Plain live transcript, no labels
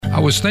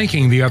was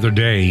thinking the other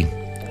day,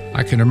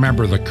 I can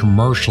remember the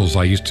commercials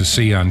I used to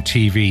see on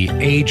TV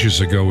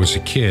ages ago as a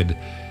kid,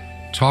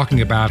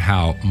 talking about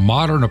how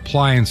modern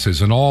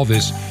appliances and all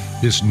this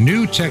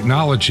new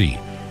technology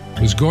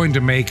was going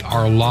to make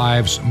our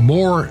lives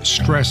more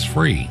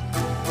stress-free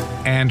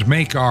and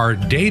make our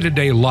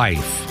day-to-day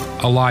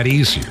life a lot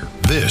easier.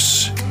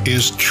 This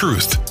is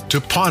Truth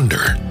to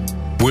Ponder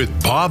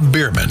with Bob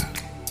Bierman.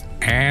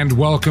 And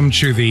welcome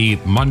to the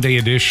Monday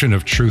edition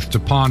of Truth to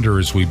Ponder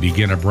as we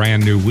begin a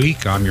brand new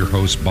week. I'm your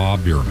host,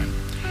 Bob Bierman.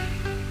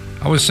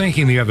 I was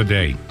thinking the other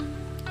day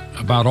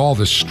about all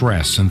the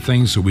stress and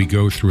things that we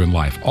go through in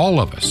life. All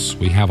of us,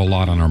 we have a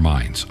lot on our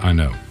minds, I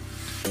know.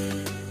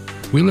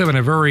 We live in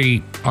a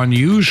very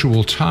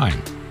unusual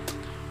time.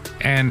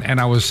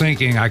 And I was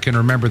thinking, I can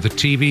remember the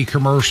TV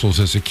commercials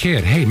as a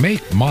kid. Hey,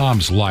 make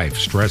mom's life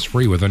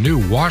stress-free with a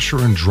new washer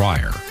and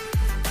dryer.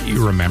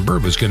 You remember,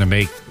 it was going to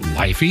make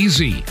life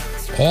easy.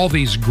 All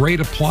these great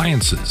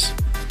appliances.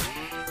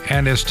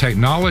 And as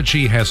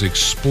technology has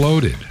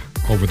exploded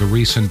over the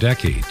recent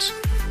decades,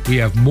 we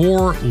have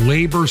more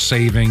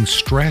labor-saving,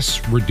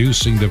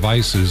 stress-reducing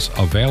devices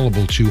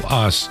available to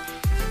us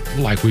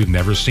like we've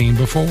never seen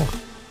before.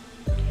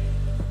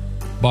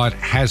 But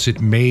has it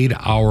made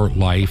our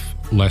life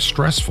less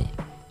stressful?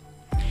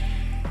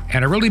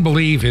 And I really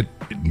believe it,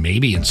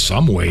 maybe in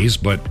some ways,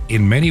 but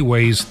in many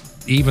ways,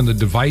 even the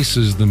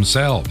devices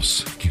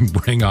themselves can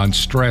bring on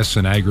stress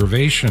and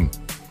aggravation.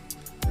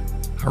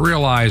 I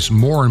realize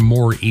more and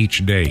more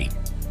each day,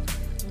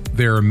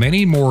 there are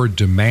many more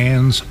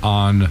demands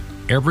on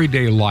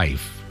everyday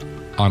life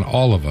on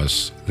all of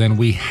us than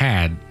we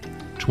had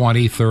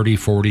 20, 30,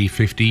 40,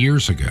 50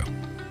 years ago.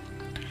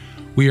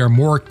 We are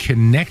more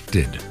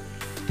connected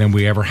than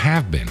we ever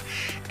have been.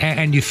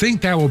 And you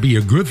think that will be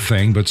a good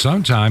thing, but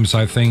sometimes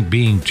I think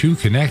being too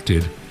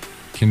connected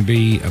can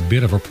be a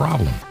bit of a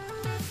problem.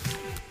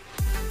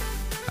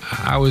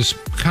 I was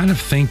kind of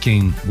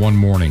thinking one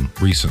morning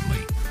recently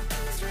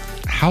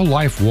how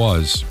life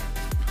was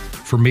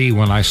for me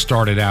when I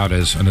started out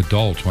as an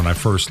adult, when I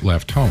first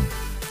left home.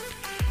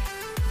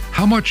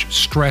 How much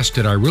stress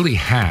did I really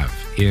have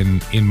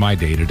in my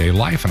day-to-day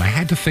life? And I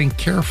had to think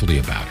carefully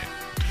about it.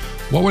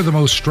 What were the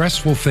most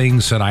stressful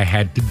things that I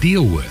had to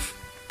deal with?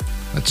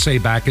 Let's say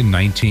back in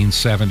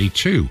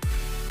 1972.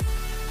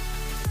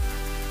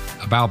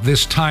 About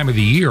this time of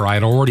the year, I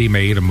had already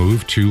made a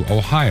move to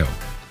Ohio.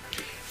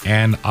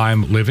 And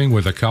I'm living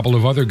with a couple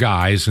of other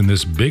guys in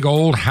this big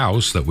old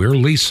house that we're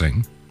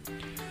leasing.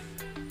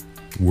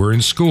 We're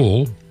in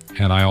school,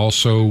 and I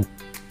also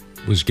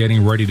was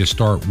getting ready to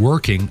start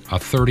working a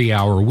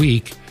 30-hour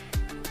week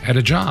at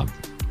a job.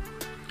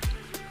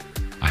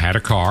 I had a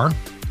car,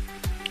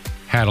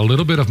 had a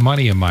little bit of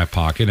money in my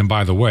pocket, and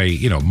by the way,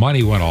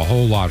 money went a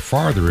whole lot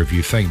farther if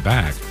you think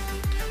back.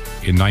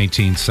 In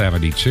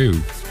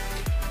 1972,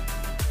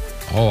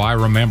 I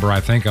remember I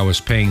think I was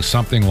paying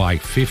something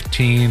like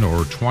 $15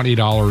 or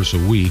 $20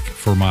 a week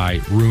for my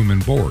room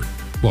and board.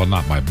 Well,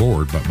 not my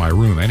board, but my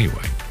room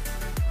anyway.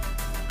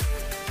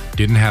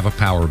 Didn't have a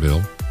power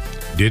bill,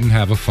 didn't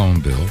have a phone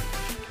bill,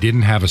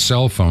 didn't have a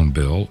cell phone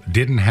bill,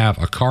 didn't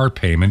have a car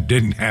payment,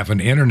 didn't have an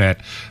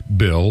internet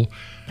bill.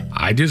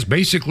 I just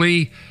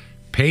basically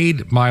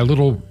paid my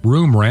little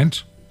room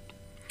rent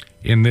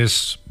in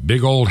this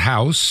big old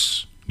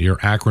house near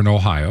Akron,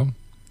 Ohio.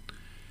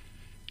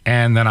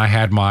 And then I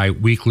had my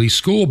weekly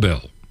school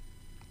bill,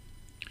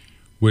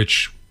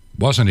 which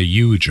wasn't a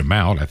huge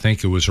amount. I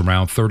think it was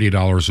around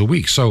 $30 a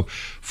week. So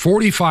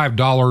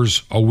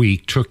 $45 a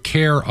week took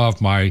care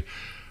of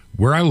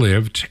where I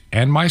lived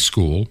and my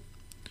school.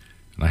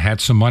 And I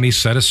had some money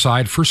set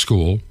aside for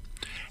school.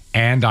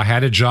 And I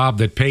had a job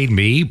that paid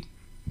me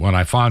when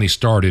I finally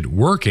started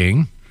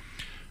working,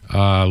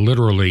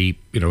 literally,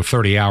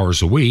 30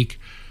 hours a week.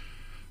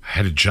 I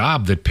had a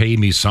job that paid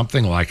me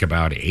something like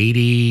about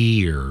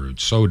 $80 or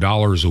so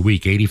dollars a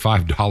week,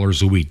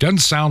 $85 a week. Doesn't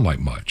sound like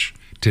much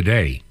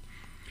today.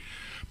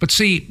 But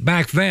see,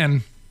 back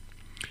then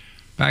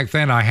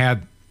I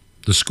had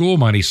the school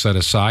money set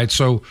aside.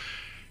 So,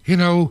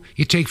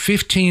 you take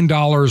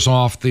 $15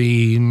 off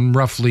the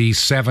roughly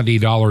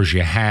 $70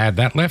 you had.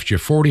 That left you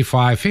 $45,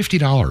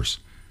 $50.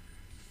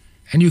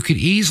 And you could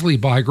easily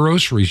buy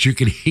groceries. You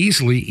could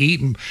easily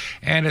eat.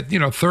 And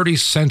at, 30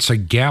 cents a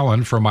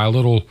gallon for my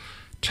little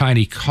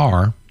tiny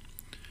car,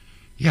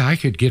 I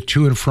could get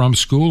to and from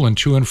school and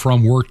to and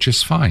from work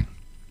just fine.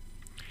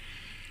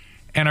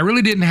 And I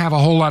really didn't have a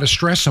whole lot of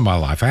stress in my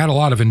life. I had a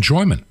lot of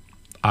enjoyment.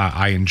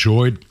 I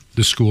enjoyed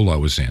the school I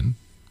was in.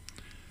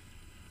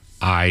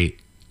 I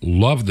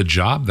loved the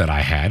job that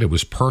I had. It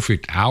was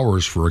perfect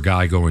hours for a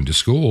guy going to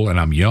school, and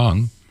I'm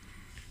young.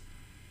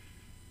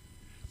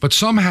 But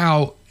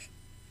somehow,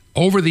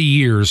 over the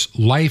years,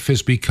 life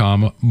has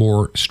become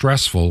more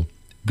stressful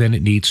than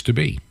it needs to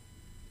be.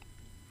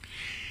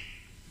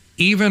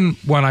 Even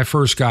when I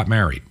first got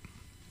married,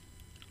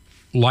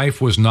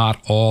 life was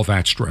not all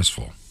that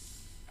stressful.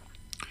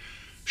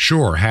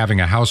 Sure,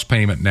 having a house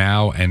payment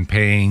now and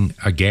paying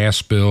a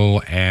gas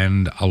bill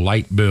and a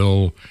light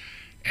bill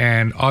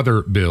and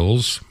other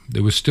bills.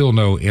 There was still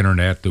no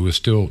internet. There was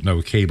still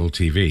no cable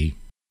TV.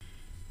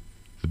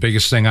 The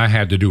biggest thing I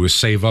had to do was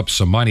save up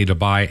some money to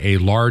buy a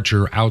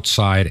larger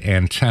outside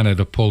antenna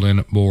to pull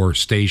in more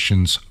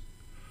stations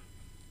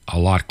a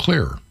lot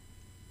clearer.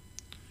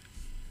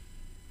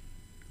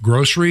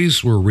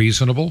 Groceries were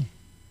reasonable.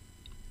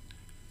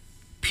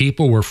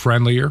 People were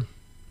friendlier.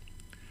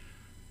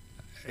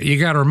 You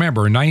got to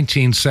remember, in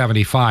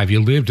 1975,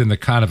 you lived in the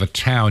kind of a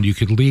town you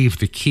could leave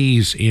the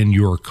keys in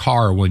your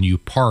car when you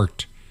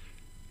parked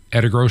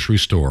at a grocery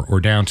store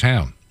or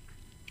downtown.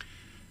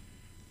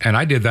 And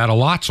I did that a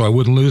lot so I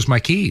wouldn't lose my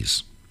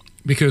keys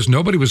because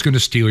nobody was going to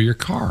steal your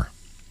car.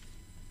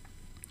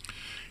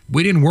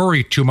 We didn't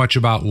worry too much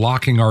about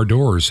locking our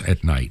doors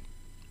at night.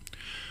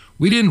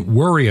 We didn't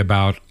worry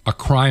about a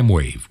crime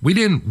wave. We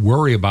didn't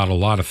worry about a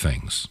lot of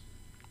things.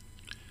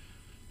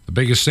 The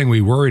biggest thing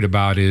we worried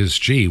about is,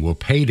 gee, will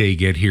payday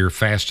get here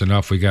fast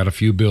enough? We got a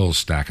few bills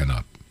stacking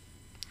up.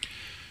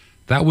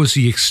 That was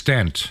the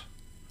extent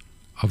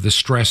of the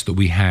stress that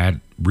we had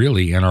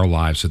really in our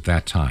lives at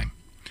that time.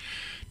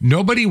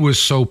 Nobody was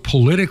so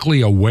politically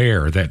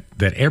aware that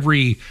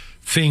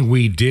everything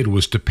we did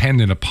was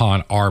dependent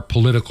upon our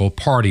political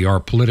party, our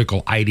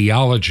political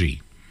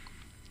ideology.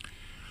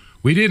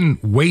 We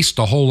didn't waste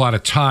a whole lot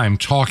of time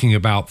talking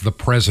about the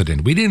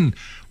president. We didn't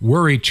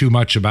worry too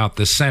much about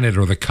the Senate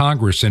or the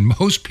Congress, and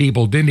most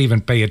people didn't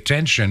even pay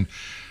attention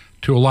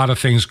to a lot of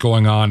things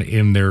going on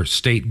in their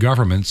state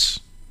governments.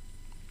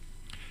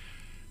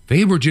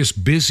 They were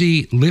just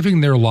busy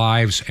living their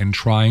lives and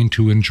trying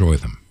to enjoy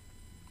them.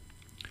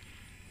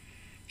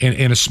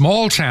 In a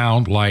small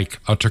town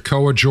like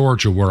Toccoa,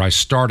 Georgia, where I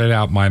started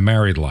out my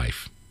married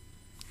life,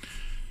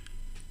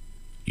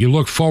 you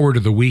look forward to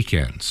the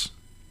weekends.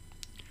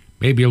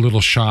 Maybe a little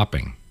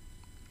shopping.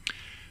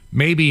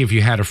 Maybe if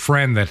you had a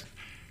friend that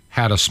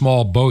had a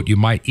small boat, you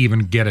might even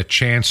get a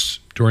chance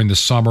during the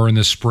summer and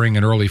the spring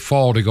and early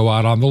fall to go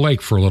out on the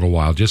lake for a little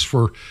while, just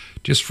for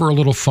a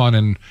little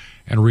fun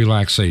and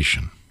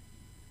relaxation.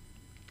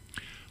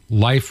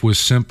 Life was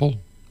simple.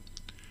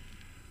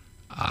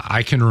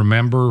 I can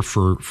remember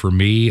for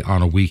me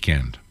on a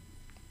weekend,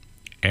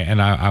 and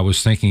I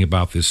was thinking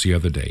about this the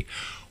other day.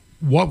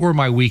 What were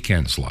my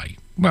weekends like?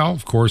 Well,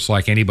 of course,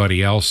 like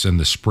anybody else in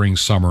the spring,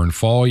 summer, and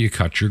fall, you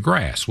cut your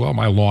grass. Well,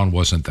 my lawn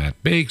wasn't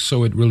that big,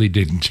 so it really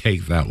didn't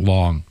take that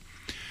long.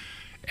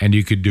 And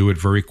you could do it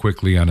very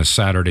quickly on a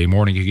Saturday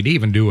morning. You could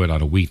even do it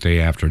on a weekday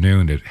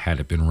afternoon had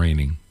it been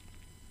raining.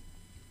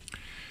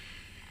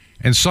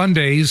 And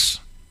Sundays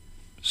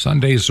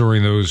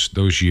during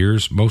those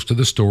years, most of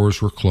the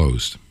stores were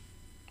closed.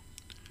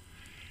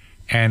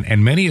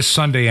 And many a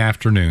Sunday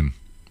afternoon,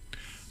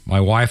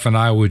 my wife and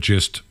I would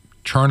just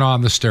turn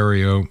on the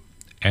stereo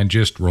and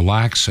just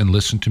relax and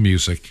listen to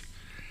music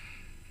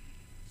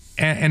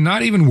and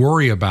not even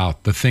worry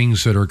about the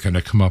things that are going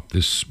to come up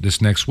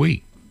this next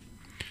week.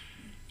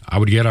 I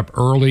would get up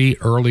early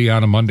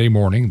on a Monday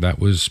morning. That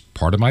was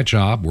part of my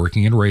job,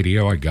 working in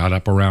radio. I got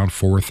up around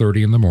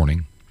 4:30 in the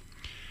morning,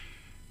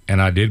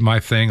 and I did my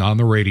thing on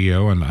the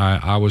radio, and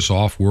I was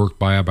off work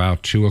by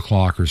about 2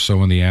 o'clock or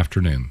so in the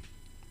afternoon.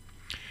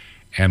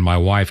 And my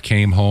wife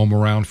came home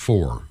around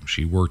 4.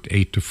 She worked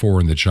 8 to 4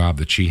 in the job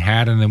that she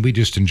had, and then we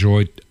just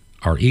enjoyed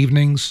our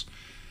evenings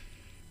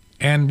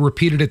and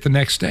repeated it the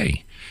next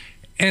day.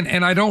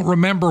 And I don't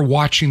remember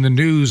watching the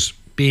news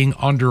being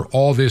under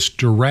all this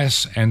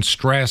duress and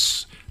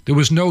stress. There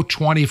was no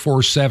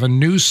 24/7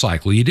 news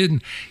cycle. You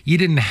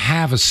didn't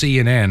have a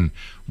CNN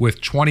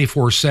with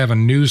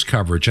 24/7 news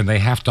coverage and they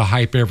have to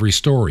hype every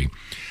story.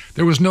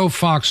 There was no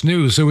Fox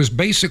News. It was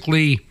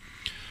basically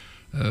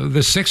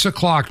the 6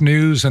 o'clock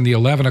news and the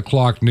 11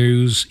 o'clock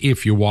news.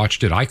 If you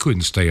watched it, I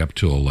couldn't stay up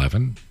till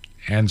 11.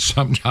 And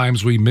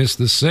sometimes we missed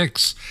the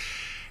 6.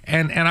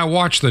 And I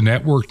watched the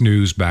network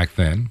news back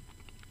then.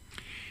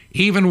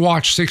 Even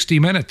watched 60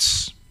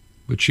 Minutes,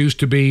 which used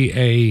to be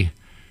a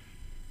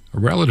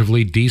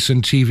relatively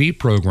decent TV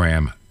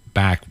program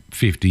back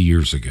 50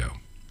 years ago.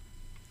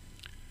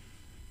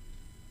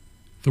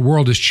 The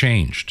world has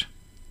changed.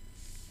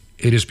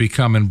 It has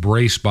become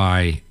embraced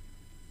by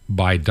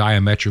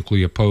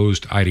diametrically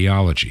opposed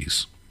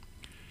ideologies.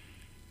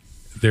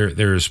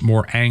 There's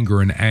more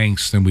anger and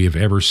angst than we have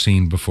ever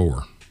seen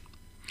before.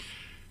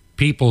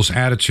 People's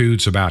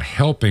attitudes about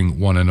helping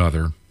one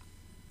another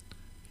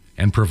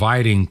and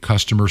providing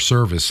customer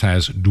service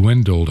has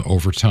dwindled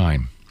over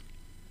time.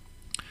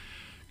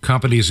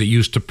 Companies that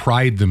used to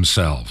pride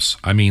themselves,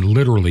 I mean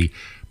literally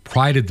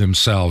prided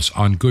themselves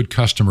on good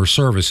customer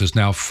service, has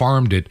now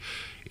farmed it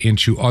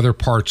into other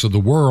parts of the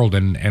world.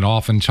 And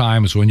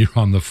oftentimes when you're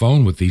on the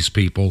phone with these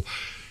people,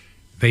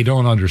 they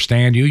don't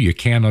understand you. You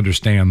can't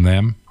understand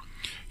them.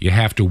 You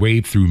have to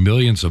wade through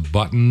millions of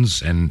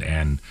buttons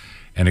and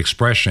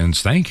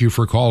expressions. Thank you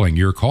for calling.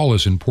 Your call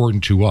is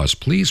important to us.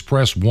 Please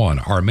press 1.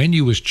 Our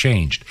menu has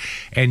changed.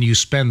 And you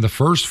spend the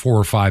first 4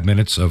 or 5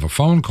 minutes of a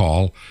phone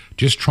call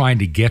just trying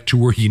to get to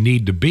where you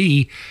need to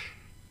be.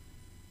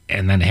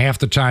 And then half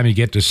the time you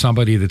get to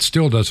somebody that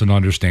still doesn't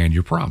understand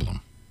your problem.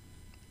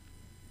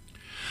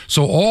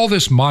 So all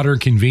this modern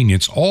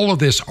convenience, all of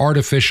this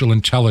artificial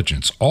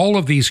intelligence, all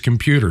of these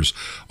computers,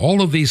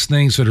 all of these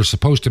things that are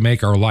supposed to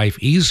make our life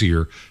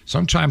easier,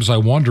 sometimes I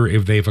wonder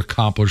if they've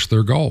accomplished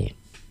their goal.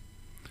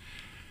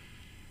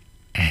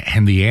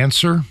 And the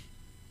answer?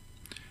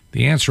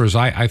 The answer is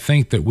I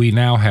think that we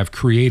now have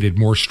created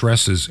more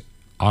stresses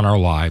on our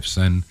lives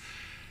than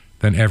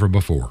ever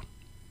before.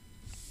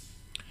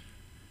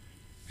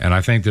 And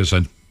I think there's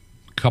a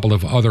couple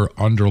of other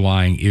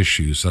underlying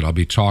issues that I'll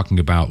be talking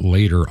about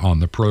later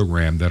on the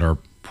program that are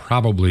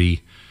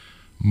probably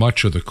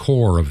much of the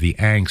core of the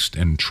angst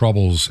and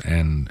troubles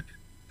and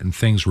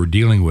things we're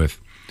dealing with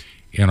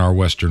in our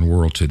Western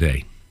world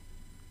today.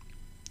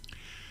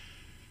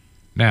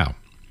 Now,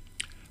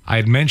 I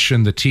had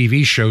mentioned the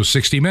TV show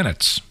 60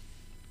 Minutes,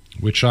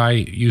 which I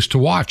used to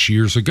watch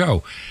years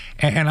ago.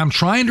 And I'm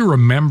trying to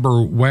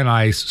remember when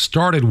I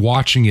started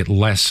watching it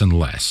less and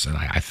less. And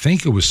I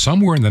think it was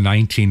somewhere in the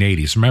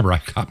 1980s. Remember,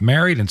 I got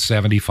married in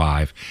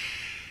 75.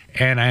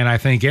 And I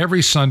think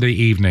every Sunday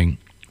evening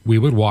we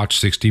would watch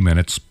 60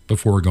 Minutes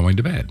before going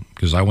to bed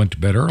because I went to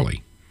bed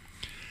early.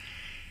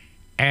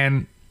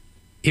 And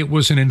it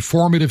was an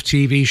informative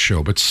TV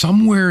show. But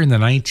somewhere in the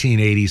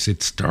 1980s,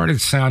 it started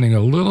sounding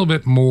a little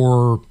bit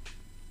more,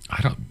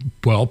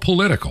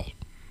 political.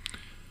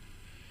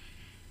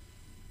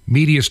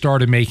 Media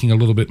started making a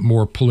little bit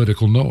more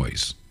political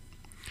noise.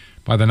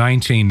 By the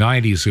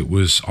 1990s, it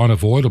was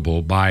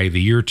unavoidable. By the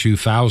year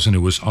 2000, it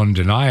was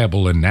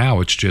undeniable, and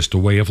now it's just a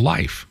way of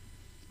life.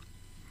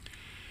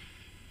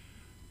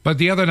 But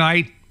the other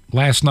night,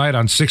 last night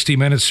on 60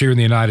 Minutes here in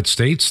the United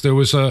States, there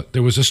was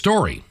a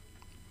story.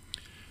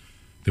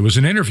 There was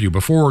an interview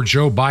before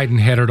Joe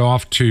Biden headed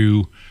off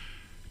to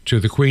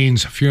the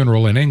Queen's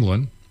funeral in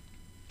England.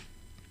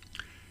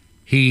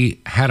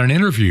 He had an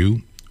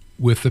interview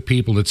with the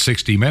people at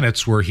 60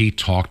 Minutes where he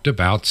talked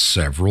about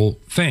several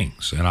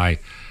things. And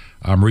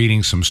I'm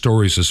reading some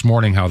stories this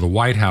morning how the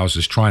White House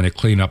is trying to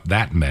clean up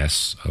that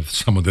mess of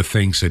some of the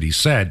things that he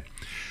said.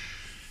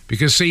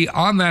 Because, see,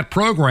 on that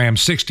program,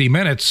 60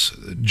 Minutes,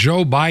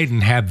 Joe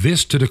Biden had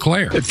this to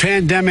declare. The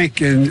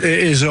pandemic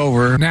is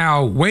over.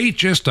 Now, wait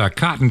just a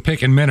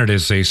cotton-picking minute,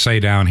 as they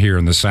say down here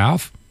in the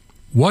South.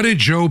 What did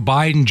Joe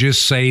Biden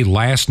just say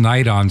last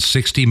night on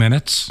 60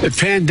 Minutes? The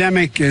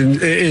pandemic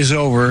is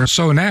over.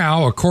 So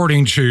now,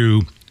 according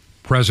to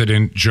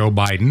President Joe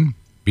Biden,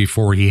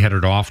 before he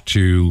headed off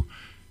to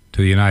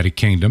the United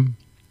Kingdom,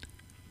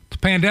 the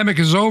pandemic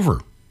is over.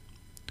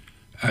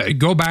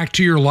 Go back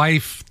to your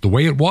life the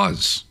way it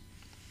was.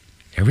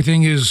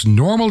 Everything is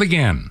normal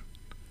again.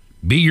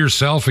 Be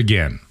yourself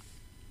again.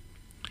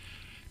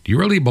 Do you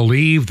really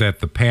believe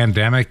that the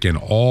pandemic and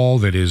all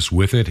that is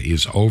with it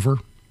is over?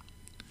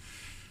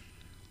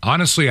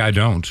 Honestly, I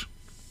don't.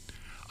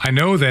 I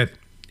know that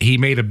he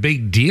made a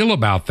big deal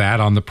about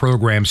that on the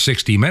program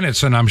 60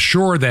 Minutes, and I'm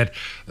sure that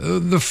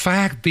the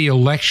fact the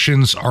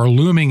elections are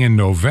looming in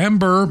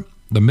November,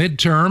 the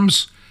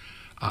midterms,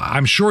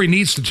 I'm sure he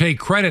needs to take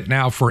credit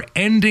now for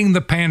ending the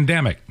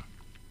pandemic.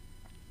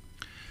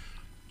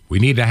 We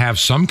need to have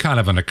some kind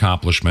of an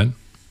accomplishment.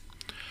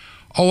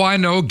 Oh, I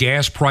know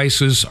gas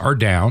prices are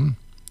down.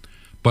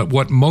 But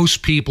what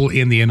most people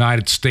in the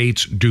United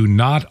States do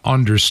not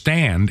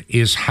understand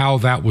is how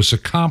that was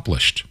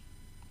accomplished.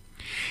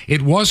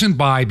 It wasn't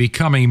by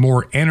becoming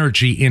more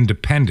energy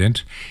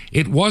independent.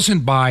 It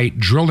wasn't by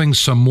drilling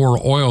some more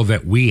oil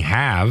that we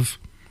have.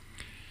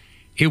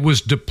 It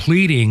was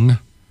depleting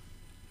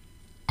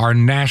our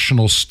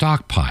national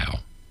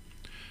stockpile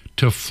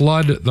to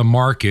flood the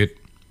market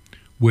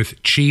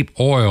with cheap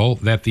oil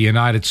that the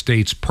United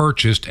States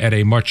purchased at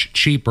a much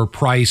cheaper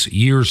price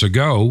years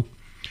ago,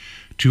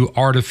 to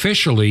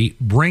artificially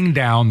bring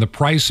down the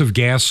price of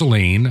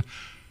gasoline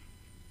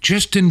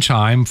just in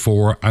time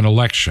for an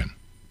election.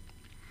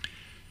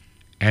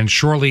 And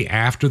shortly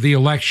after the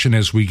election,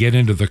 as we get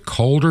into the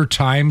colder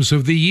times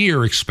of the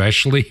year,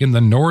 especially in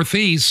the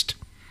Northeast,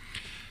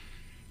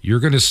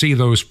 you're going to see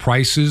those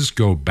prices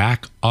go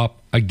back up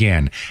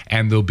again.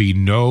 And there'll be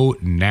no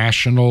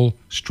national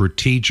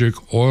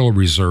strategic oil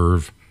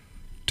reserve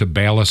to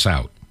bail us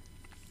out.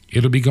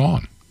 It'll be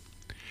gone.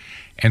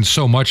 And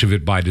so much of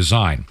it by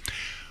design.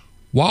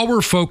 While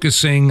we're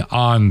focusing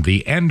on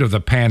the end of the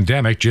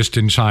pandemic just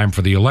in time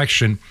for the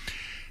election,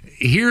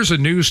 here's a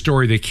news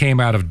story that came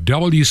out of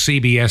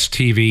WCBS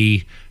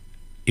TV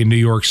in New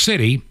York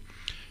City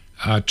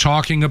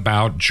talking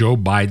about Joe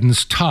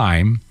Biden's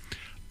time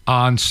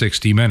on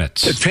 60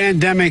 Minutes. The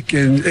pandemic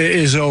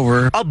is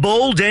over. A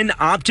bold and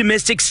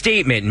optimistic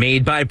statement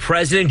made by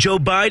President Joe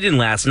Biden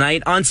last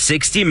night on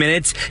 60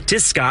 Minutes to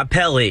Scott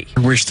Pelley.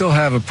 We still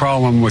have a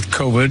problem with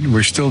COVID.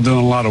 We're still doing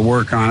a lot of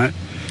work on it.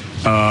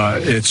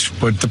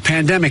 But the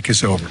pandemic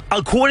is over.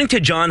 According to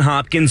Johns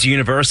Hopkins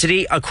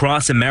University,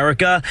 across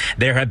America,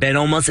 there have been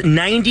almost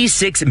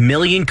 96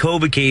 million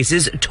COVID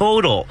cases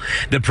total.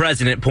 The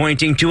president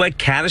pointing to a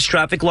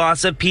catastrophic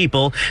loss of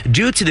people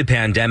due to the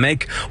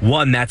pandemic,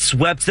 one that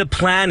swept the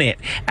planet.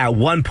 At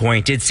one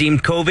point, it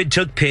seemed COVID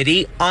took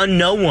pity on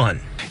no one.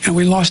 And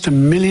we lost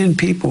 1 million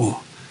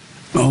people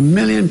to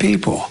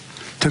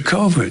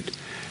COVID.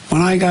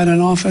 When I got in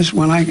office,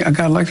 when I got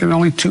elected,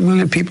 only 2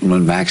 million people had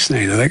been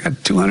vaccinated. They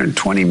got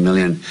 220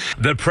 million.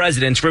 The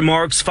president's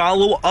remarks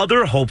follow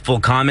other hopeful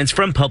comments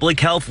from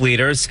public health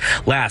leaders.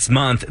 Last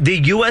month, the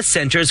U.S.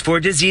 Centers for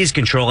Disease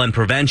Control and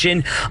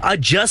Prevention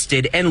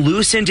adjusted and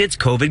loosened its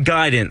COVID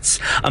guidance.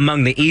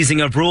 Among the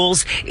easing of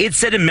rules, it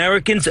said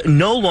Americans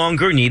no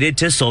longer needed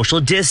to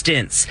social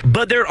distance.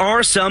 But there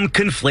are some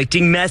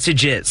conflicting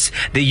messages.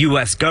 The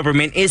U.S.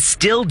 government is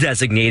still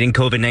designating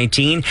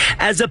COVID-19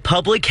 as a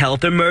public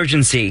health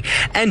emergency.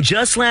 And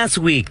just last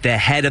week, the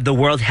head of the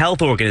World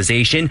Health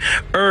Organization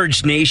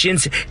urged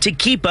nations to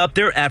keep up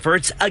their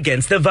efforts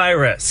against the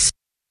virus.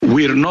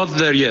 We're not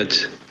there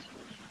yet,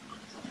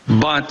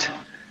 but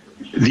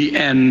the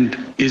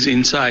end is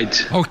in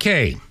sight.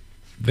 Okay,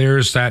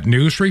 there's that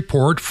news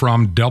report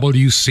from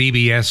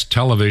WCBS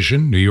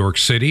Television, New York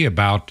City,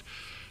 about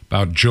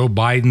Joe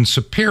Biden's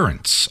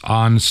appearance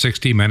on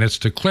 60 Minutes,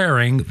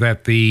 declaring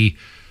that the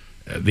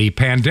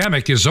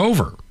pandemic is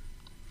over.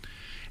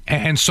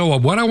 And so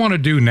what I want to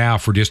do now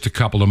for just a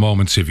couple of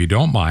moments, if you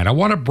don't mind, I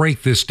want to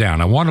break this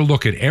down. I want to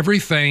look at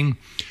everything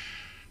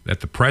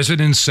that the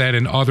president said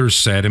and others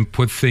said and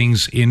put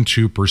things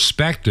into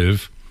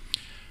perspective,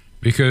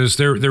 because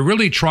they're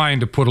really trying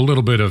to put a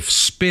little bit of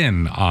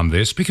spin on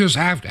this, because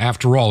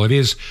after all, it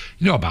is,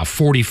 about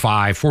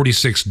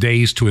 46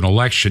 days to an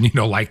election,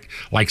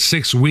 like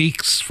 6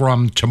 weeks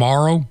from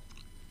tomorrow,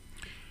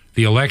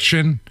 the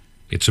election.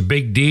 It's a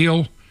big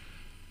deal.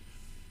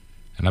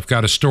 And I've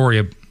got a story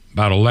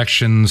about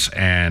elections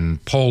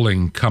and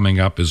polling coming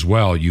up as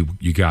well, you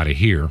got to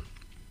hear.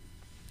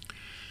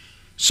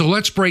 So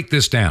let's break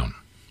this down.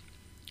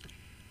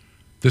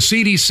 The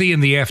CDC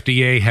and the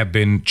FDA have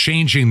been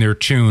changing their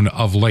tune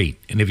of late.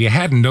 And if you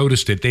hadn't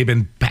noticed it, they've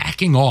been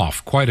backing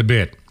off quite a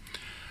bit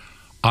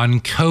on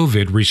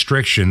COVID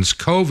restrictions,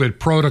 COVID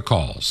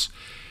protocols.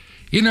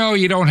 You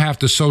don't have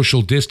to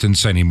social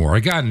distance anymore. I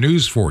got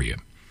news for you.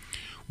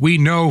 We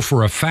know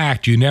for a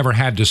fact you never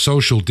had to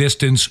social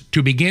distance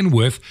to begin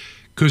with,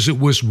 because it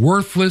was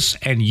worthless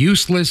and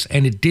useless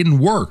and it didn't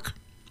work.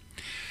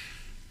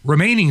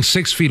 Remaining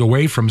 6 feet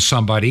away from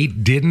somebody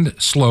didn't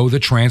slow the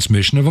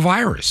transmission of a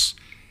virus.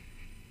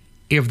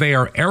 If they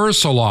are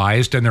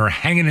aerosolized and they're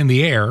hanging in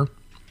the air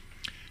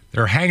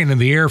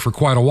for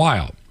quite a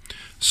while.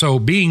 So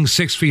being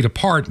 6 feet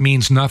apart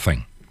means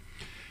nothing.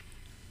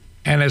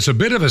 And as a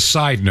bit of a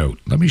side note,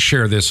 let me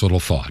share this little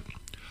thought.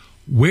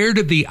 Where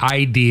did the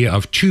idea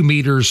of 2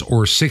 meters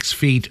or 6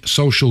 feet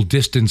social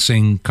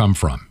distancing come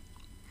from?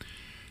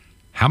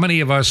 How many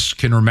of us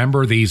can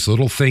remember these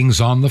little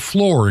things on the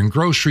floor in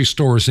grocery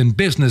stores and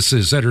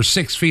businesses that are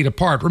 6 feet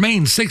apart?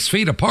 Remain 6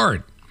 feet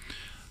apart,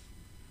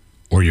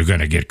 or you're going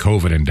to get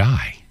COVID and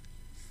die.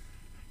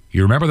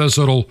 You remember those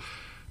little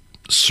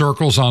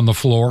circles on the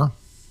floor?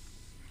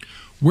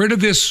 Where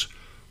did this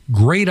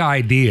great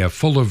idea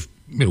full of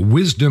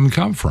wisdom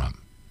come from?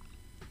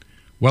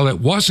 Well, it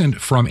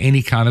wasn't from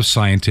any kind of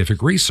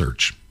scientific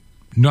research.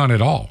 None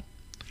at all.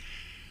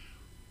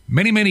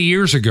 Many, many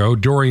years ago,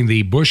 during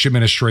the Bush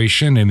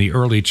administration in the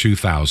early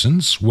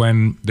 2000s,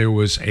 when there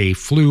was a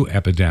flu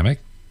epidemic,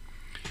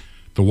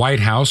 the White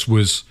House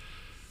was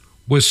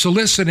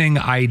soliciting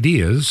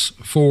ideas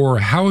for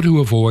how to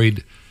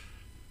avoid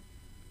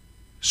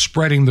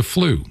spreading the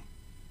flu.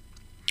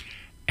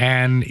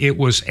 And it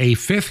was a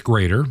fifth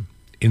grader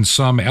in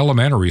some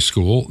elementary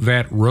school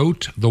that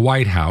wrote the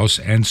White House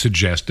and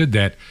suggested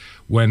that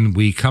when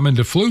we come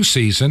into flu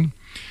season,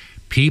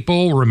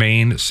 people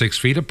remain 6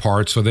 feet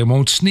apart so they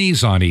won't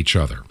sneeze on each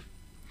other.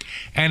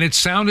 And it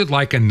sounded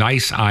like a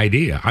nice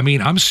idea. I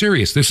mean, I'm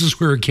serious. This is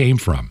where it came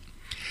from.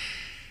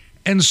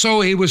 And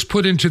so it was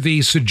put into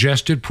the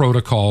suggested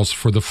protocols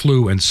for the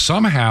flu, and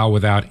somehow,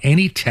 without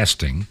any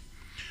testing,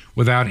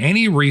 without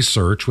any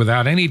research,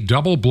 without any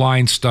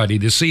double-blind study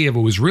to see if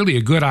it was really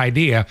a good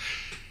idea,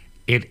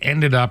 it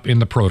ended up in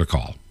the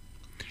protocol.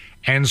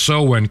 And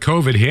so when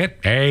COVID hit,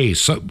 hey,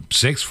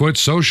 6 foot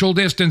social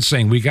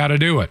distancing, we got to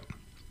do it.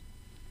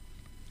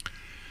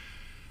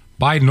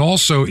 Biden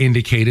also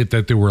indicated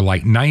that there were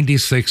like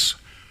 96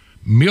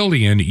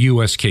 million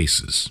U.S.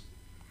 cases.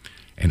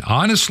 And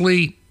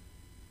honestly,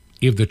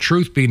 if the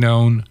truth be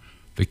known,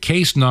 the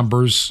case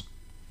numbers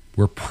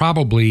were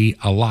probably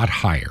a lot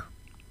higher.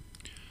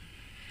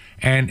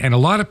 And a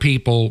lot of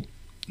people,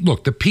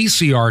 look, the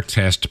PCR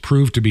test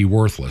proved to be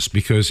worthless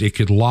because it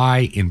could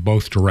lie in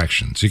both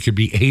directions. It could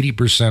be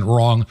 80%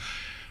 wrong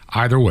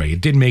either way. It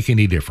didn't make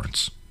any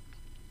difference.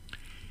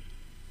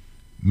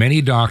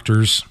 Many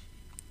doctors,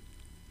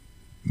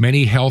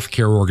 many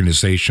healthcare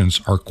organizations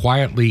are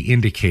quietly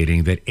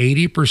indicating that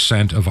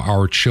 80% of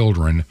our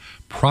children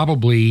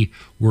probably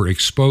were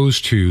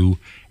exposed to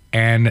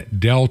and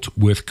dealt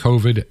with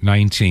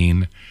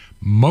COVID-19.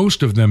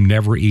 Most of them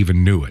never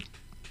even knew it.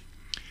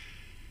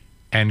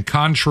 And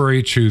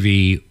contrary to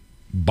the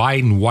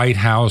Biden White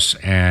House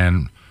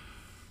and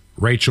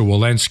Rachel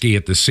Walensky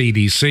at the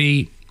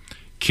CDC,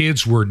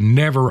 kids were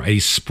never a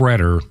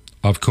spreader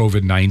of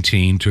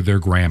COVID-19 to their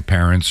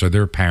grandparents or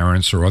their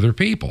parents or other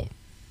people.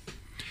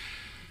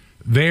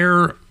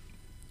 Their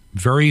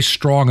very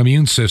strong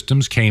immune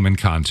systems came in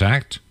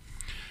contact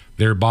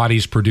Their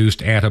bodies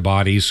produced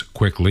antibodies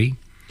quickly,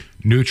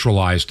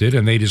 neutralized it,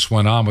 and they just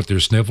went on with their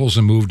sniffles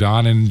and moved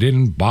on and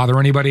didn't bother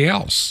anybody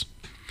else.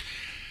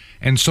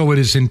 And so it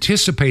is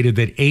anticipated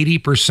that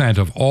 80%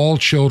 of all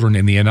children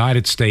in the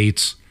United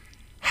States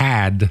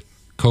had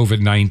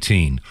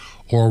COVID-19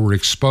 or were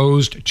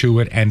exposed to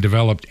it and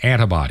developed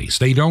antibodies.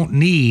 They don't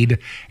need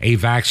a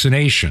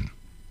vaccination,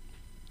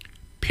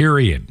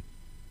 period.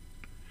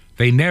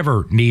 They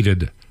never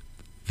needed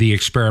the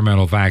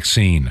experimental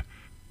vaccine,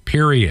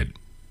 period.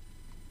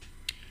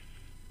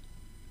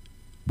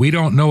 We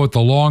don't know what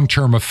the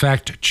long-term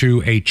effect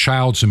to a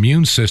child's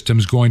immune system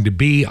is going to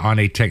be on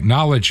a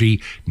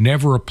technology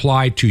never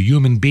applied to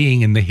human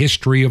being in the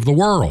history of the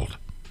world.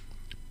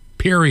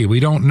 Period.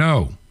 We don't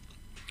know.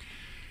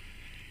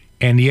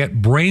 And yet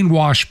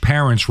brainwashed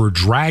parents were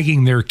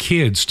dragging their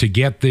kids to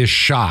get this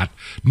shot,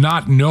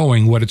 not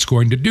knowing what it's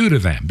going to do to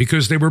them,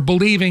 because they were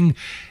believing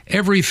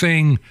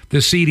everything the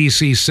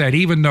CDC said,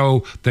 even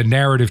though the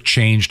narrative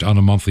changed on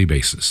a monthly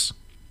basis.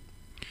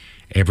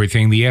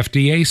 Everything the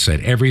FDA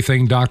said,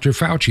 everything Dr.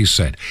 Fauci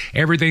said,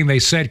 everything they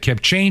said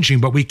kept changing,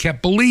 but we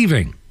kept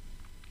believing.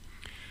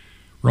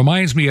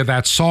 Reminds me of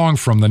that song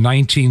from the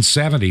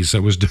 1970s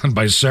that was done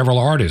by several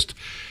artists.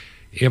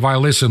 If I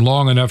listen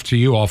long enough to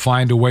you, I'll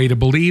find a way to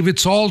believe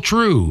it's all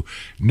true,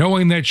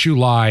 knowing that you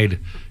lied,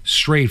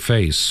 straight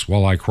face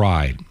while I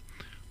cried,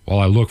 while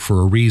I look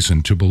for a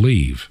reason to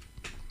believe.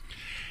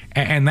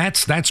 And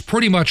that's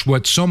pretty much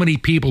what so many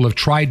people have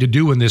tried to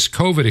do in this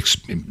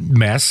COVID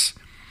mess,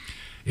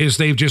 is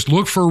they've just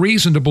looked for a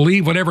reason to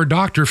believe whatever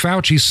Dr.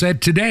 Fauci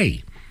said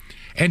today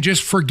and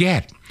just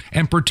forget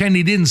and pretend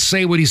he didn't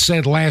say what he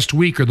said last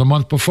week or the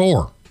month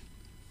before.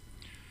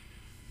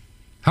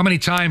 How many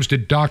times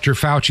did Dr.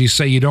 Fauci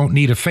say you don't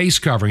need a face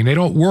covering? They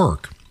don't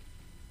work.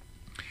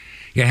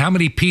 Yet how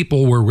many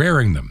people were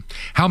wearing them?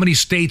 How many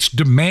states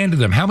demanded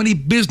them? How many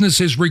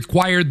businesses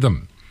required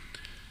them?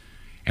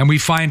 And we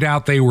find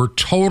out they were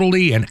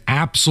totally and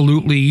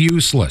absolutely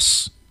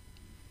useless.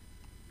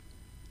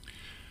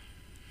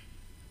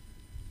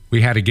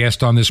 We had a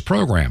guest on this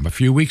program a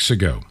few weeks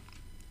ago.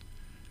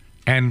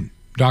 And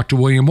Dr.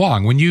 William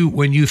Wong, when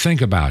you think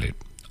about it,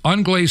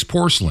 unglazed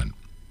porcelain,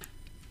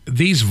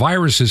 these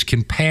viruses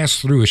can pass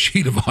through a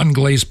sheet of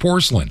unglazed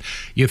porcelain.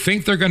 You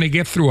think they're going to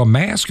get through a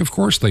mask? Of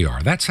course they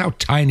are. That's how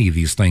tiny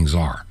these things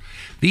are.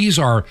 These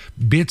are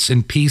bits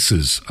and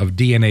pieces of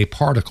DNA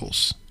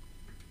particles.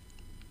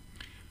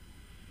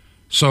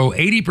 So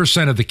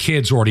 80% of the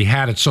kids already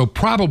had it, so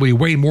probably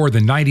way more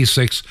than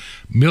 96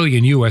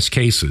 million U.S.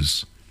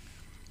 cases.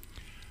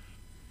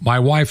 My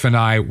wife and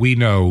I, we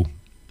know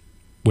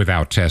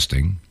without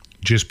testing,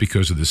 just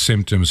because of the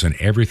symptoms and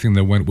everything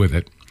that went with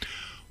it,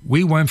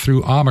 we went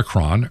through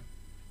Omicron,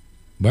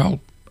 well,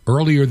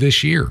 earlier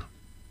this year,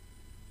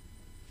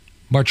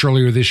 much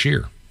earlier this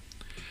year.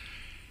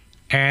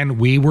 And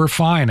we were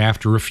fine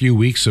after a few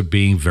weeks of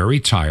being very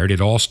tired.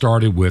 It all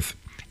started with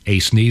a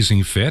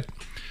sneezing fit,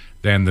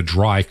 then the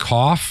dry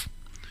cough,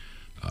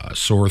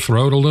 sore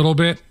throat a little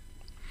bit,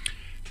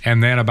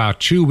 and then about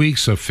 2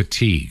 weeks of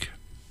fatigue,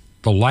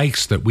 the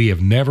likes that we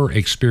have never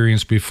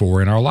experienced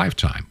before in our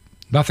lifetime.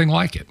 Nothing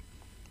like it.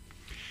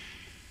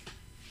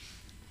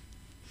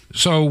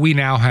 So we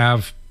now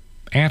have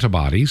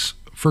antibodies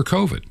for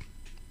COVID.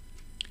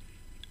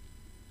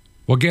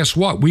 Well, guess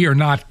what? We are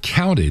not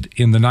counted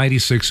in the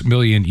 96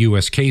 million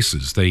U.S.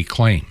 cases they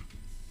claim.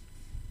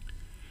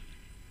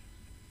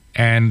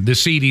 And the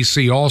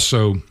CDC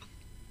also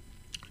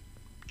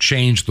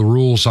changed the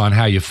rules on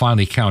how you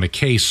finally count a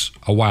case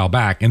a while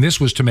back. And this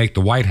was to make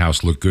the White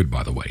House look good,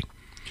 by the way,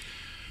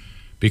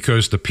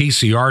 because the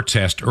PCR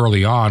test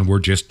early on were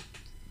just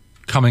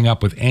coming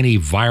up with any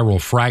viral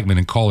fragment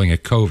and calling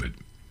it COVID,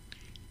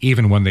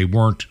 even when they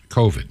weren't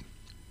COVID.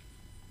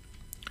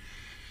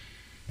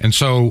 And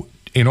so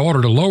in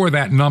order to lower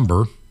that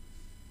number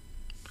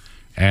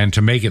and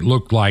to make it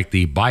look like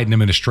the Biden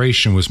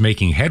administration was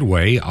making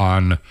headway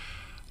on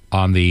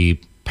the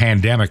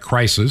pandemic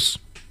crisis,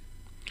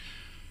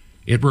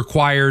 it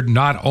required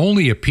not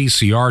only a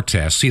PCR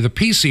test. See, the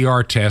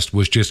PCR test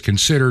was just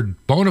considered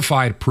bona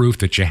fide proof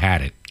that you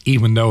had it,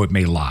 even though it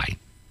may lie.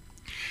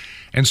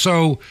 And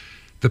so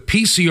the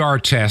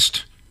PCR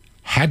test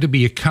had to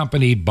be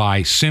accompanied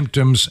by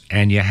symptoms,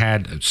 and you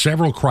had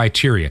several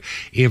criteria.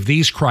 If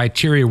these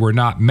criteria were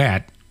not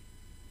met,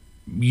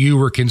 you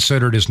were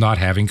considered as not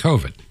having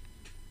COVID.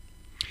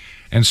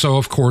 And so,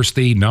 of course,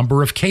 the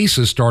number of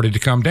cases started to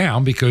come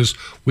down because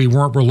we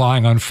weren't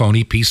relying on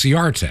phony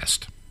PCR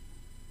tests.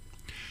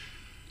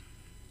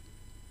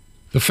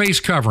 The face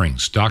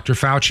coverings, Dr.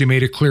 Fauci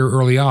made it clear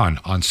early on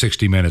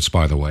 60 Minutes,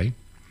 by the way,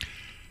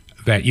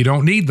 that you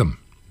don't need them.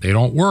 They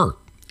don't work.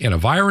 In a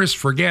virus,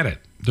 forget it.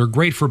 They're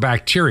great for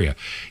bacteria.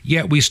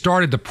 Yet we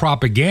started the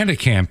propaganda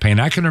campaign.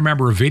 I can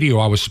remember a video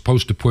I was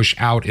supposed to push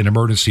out in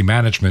emergency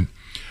management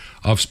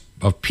of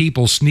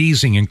people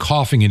sneezing and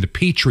coughing into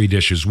Petri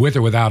dishes with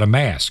or without a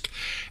mask,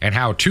 and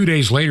how 2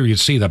 days later you'd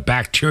see the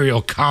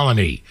bacterial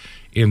colony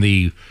in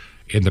the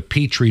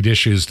Petri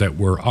dishes that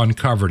were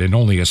uncovered, and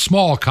only a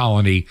small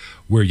colony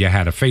where you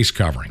had a face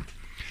covering.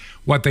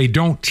 What they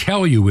don't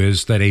tell you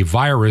is that a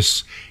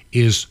virus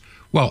is,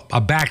 well,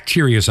 a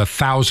bacteria is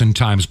 1,000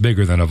 times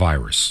bigger than a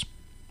virus.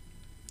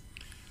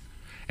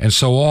 And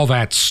so all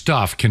that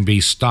stuff can be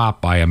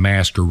stopped by a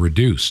mask or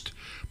reduced.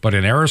 But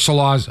an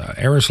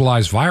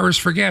aerosolized virus,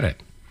 forget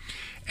it.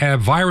 A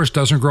virus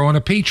doesn't grow in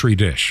a petri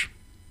dish.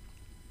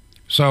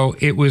 So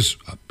it was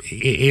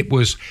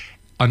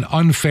an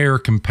unfair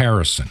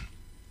comparison.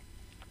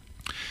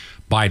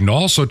 Biden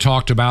also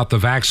talked about the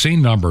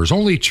vaccine numbers.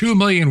 Only 2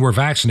 million were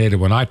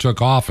vaccinated when I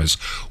took office.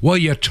 Well,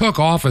 you took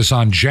office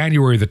on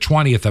January the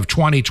 20th of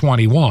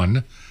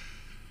 2021,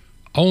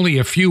 only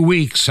a few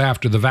weeks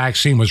after the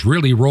vaccine was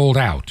really rolled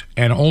out,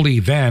 and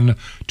only then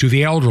to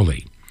the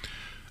elderly.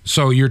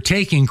 So you're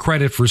taking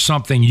credit for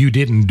something you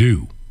didn't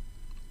do,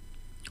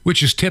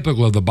 which is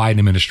typical of the Biden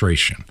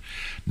administration.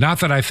 Not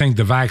that I think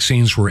the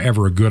vaccines were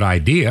ever a good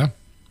idea.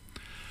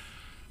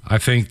 I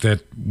think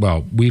that,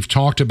 well, we've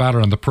talked about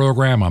it on the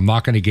program. I'm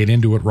not going to get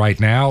into it right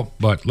now,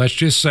 but let's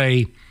just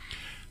say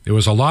there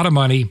was a lot of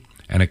money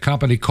and a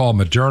company called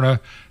Moderna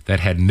that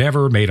had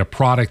never made a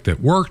product that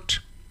worked,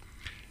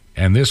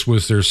 and this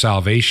was their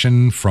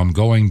salvation from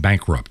going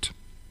bankrupt.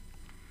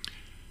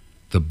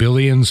 The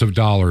billions of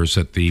dollars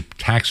that the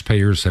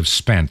taxpayers have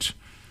spent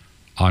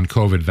on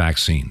COVID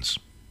vaccines.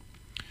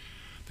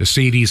 The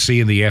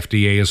CDC and the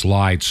FDA has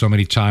lied so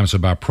many times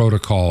about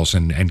protocols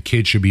and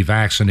kids should be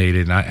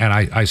vaccinated. And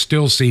I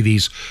still see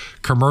these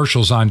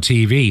commercials on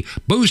TV.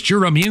 Boost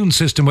your immune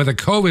system with a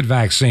COVID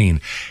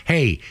vaccine.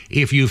 Hey,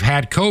 if you've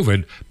had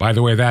COVID, by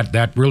the way,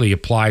 that really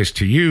applies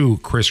to you,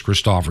 Chris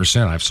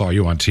Christopherson. I saw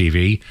you on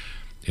TV.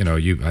 You know,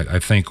 I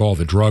think all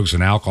the drugs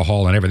and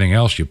alcohol and everything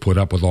else you put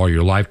up with all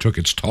your life took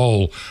its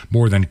toll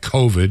more than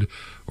COVID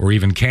or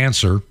even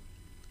cancer.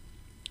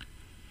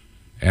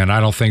 And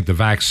I don't think the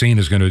vaccine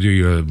is going to do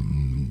you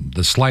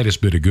the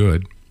slightest bit of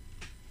good.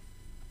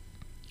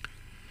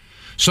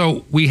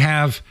 So we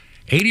have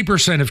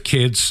 80% of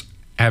kids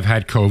have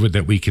had COVID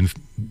that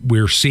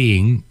we're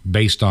seeing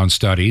based on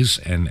studies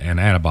and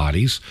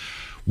antibodies.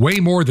 Way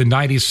more than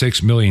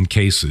 96 million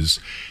cases.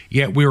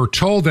 Yet we were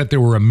told that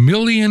there were 1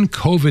 million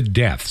COVID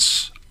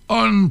deaths.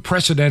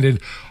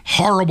 Unprecedented,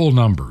 horrible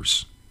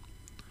numbers.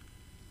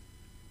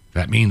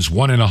 That means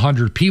 1 in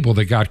 100 people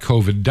that got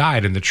COVID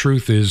died, and the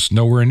truth is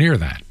nowhere near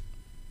that.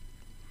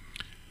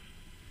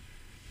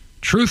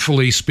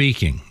 Truthfully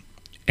speaking,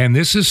 and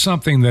this is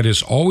something that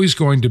is always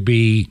going to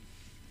be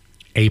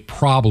a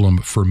problem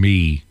for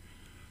me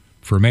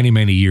for many,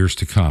 many years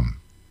to come,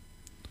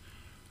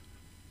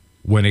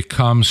 when it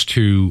comes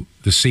to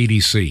the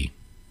CDC.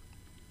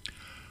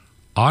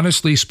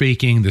 Honestly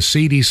speaking, the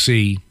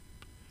CDC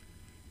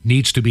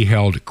needs to be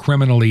held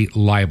criminally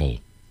liable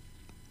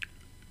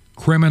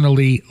for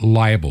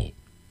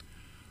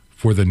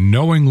the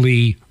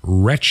knowingly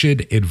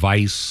wretched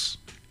advice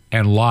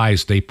and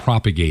lies they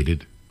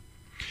propagated,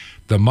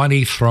 the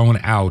money thrown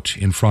out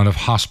in front of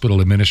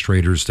hospital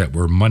administrators that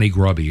were money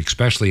grubby,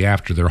 especially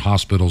after their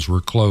hospitals were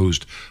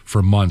closed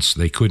for months.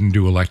 They couldn't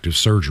do elective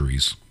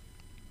surgeries.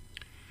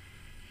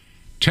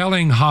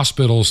 Telling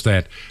hospitals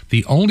that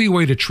the only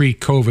way to treat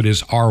COVID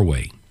is our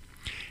way.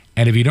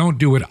 And if you don't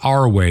do it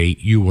our way,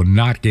 you will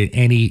not get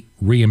any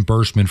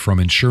reimbursement from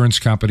insurance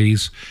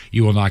companies.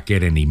 You will not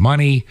get any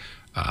money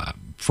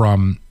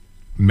from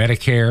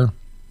Medicare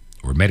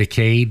or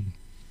Medicaid.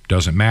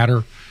 Doesn't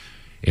matter.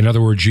 In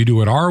other words, you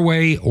do it our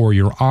way or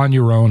you're on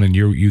your own and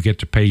you get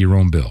to pay your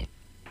own bill.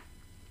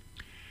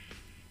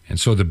 And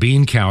so the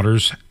bean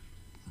counters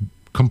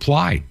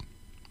complied.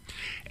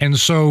 And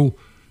so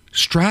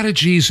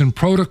strategies and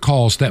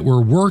protocols that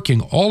were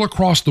working all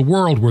across the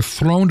world were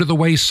thrown to the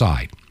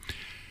wayside.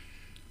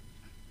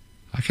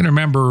 I can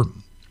remember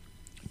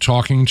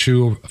talking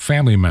to a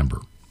family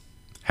member,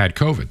 had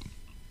COVID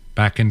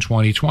back in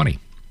 2020.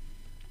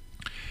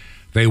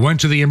 They went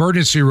to the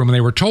emergency room and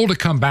they were told to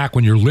come back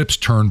when your lips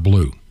turned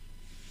blue.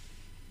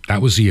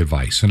 That was the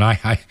advice. And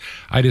I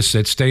just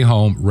said, stay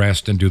home,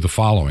 rest, and do the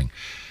following.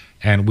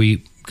 And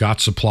we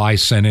got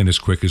supplies sent in as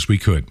quick as we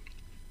could.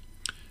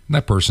 And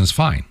that person's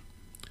fine.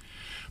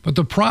 But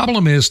the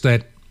problem is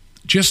that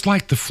just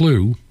like the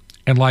flu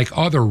and like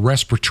other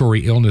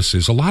respiratory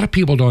illnesses, a lot of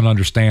people don't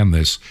understand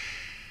this,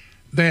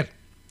 that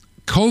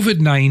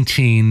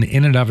COVID-19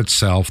 in and of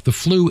itself, the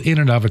flu in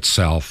and of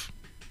itself,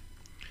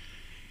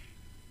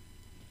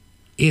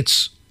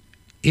 it's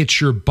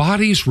your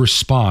body's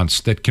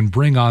response that can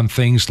bring on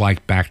things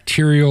like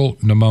bacterial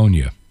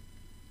pneumonia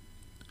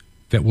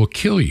that will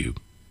kill you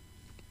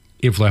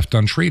if left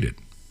untreated.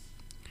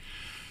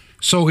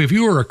 So if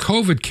you were a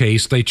COVID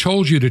case, they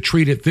told you to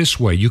treat it this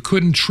way. You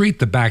couldn't treat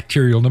the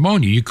bacterial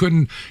pneumonia. You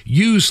couldn't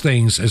use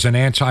things as an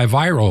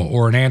antiviral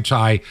or an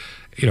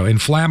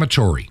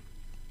inflammatory.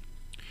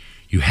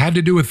 You had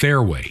to do it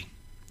their way,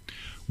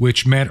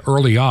 which meant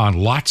early on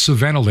lots of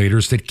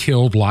ventilators that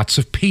killed lots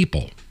of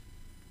people.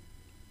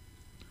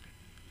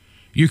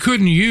 You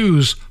couldn't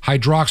use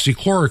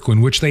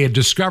hydroxychloroquine, which they had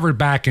discovered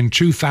back in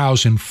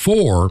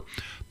 2004,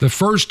 the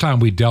first time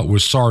we dealt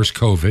with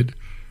SARS-CoV-1.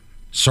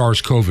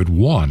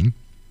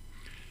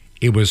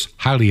 It was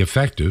highly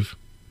effective.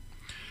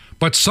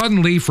 But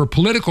suddenly, for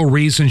political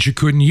reasons, you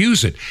couldn't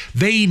use it.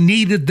 They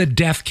needed the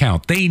death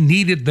count. They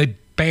needed the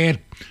bad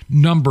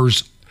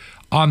numbers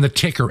on the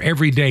ticker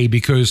every day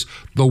because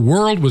the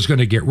world was going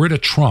to get rid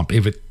of Trump.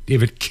 If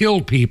it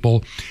killed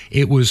people,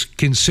 it was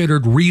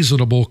considered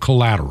reasonable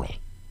collateral.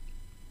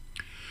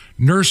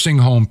 Nursing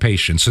home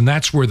patients, and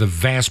that's where the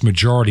vast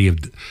majority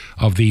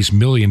of these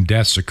million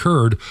deaths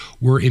occurred,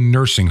 were in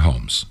nursing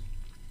homes.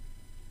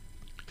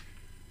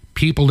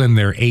 People in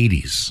their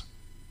 80s.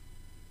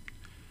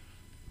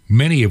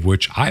 Many of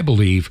which I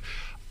believe,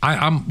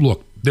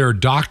 look, there are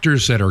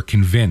doctors that are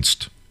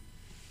convinced,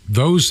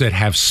 those that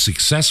have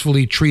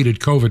successfully treated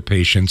COVID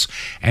patients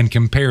and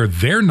compare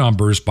their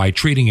numbers by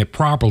treating it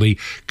properly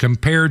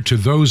compared to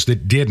those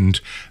that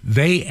didn't,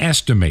 they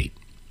estimate,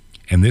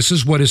 and this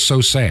is what is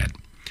so sad,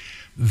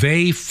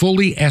 they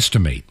fully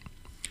estimate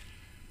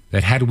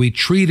that had we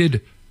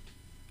treated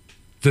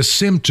the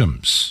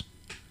symptoms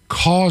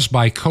caused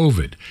by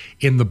COVID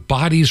in the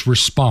body's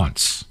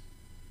response,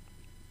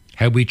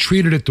 had we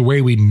treated it the way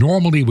we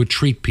normally would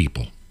treat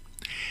people,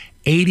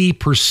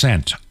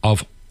 80%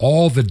 of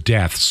all the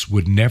deaths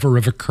would never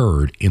have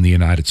occurred in the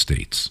United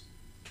States.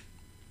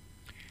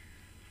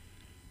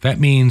 That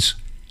means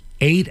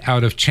 8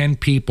 out of 10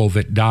 people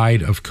that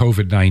died of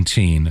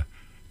COVID-19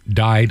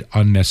 died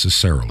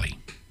unnecessarily.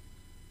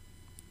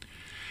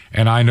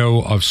 And I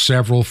know of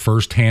several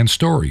firsthand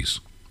stories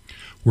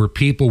where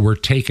people were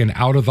taken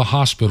out of the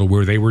hospital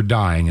where they were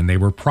dying and they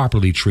were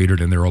properly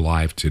treated and they're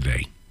alive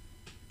today.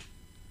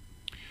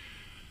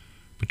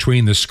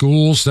 Between the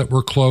schools that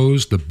were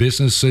closed, the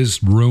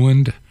businesses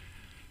ruined,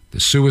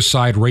 the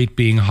suicide rate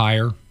being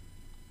higher,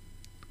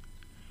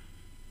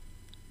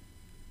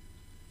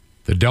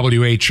 the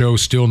WHO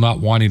still not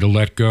wanting to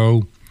let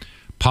go,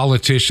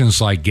 politicians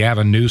like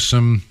Gavin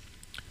Newsom,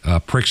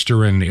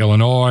 Pritzker in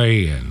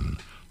Illinois, and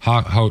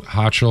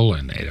Hochul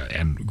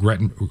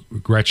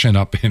and Gretchen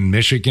up in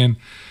Michigan,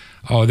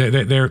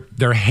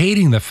 they're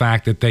hating the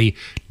fact that they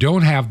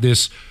don't have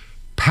this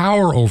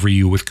power over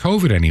you with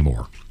COVID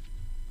anymore.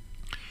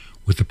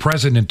 With the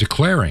president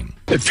declaring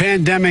the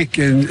pandemic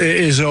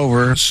is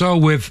over. So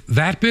with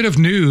that bit of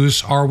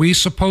news, are we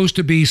supposed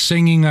to be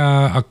singing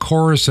a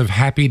chorus of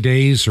Happy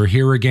Days or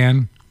Here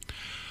Again?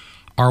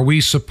 Are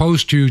we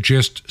supposed to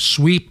just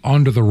sweep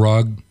under the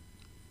rug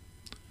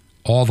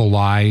all the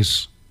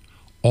lies,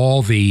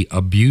 all the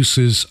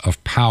abuses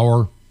of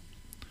power,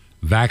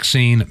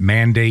 vaccine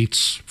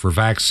mandates for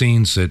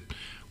vaccines that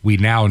we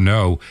now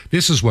know?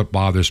 This is what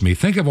bothers me.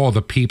 Think of all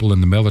the people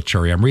in the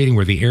military. I'm reading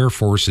where the Air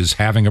Force is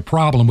having a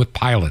problem with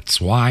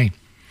pilots. Why?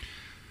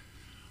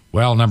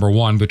 Well, number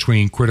one,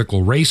 between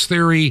critical race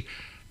theory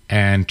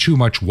and too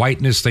much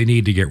whiteness they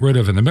need to get rid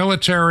of in the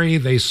military,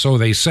 they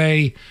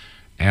say,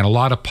 and a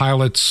lot of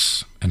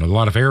pilots and a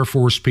lot of Air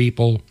Force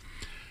people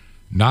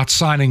not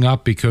signing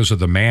up because of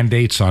the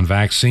mandates on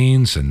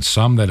vaccines, and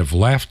some that have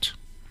left,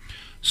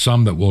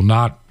 some that will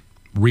not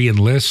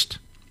re-enlist,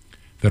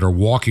 that are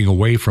walking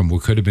away from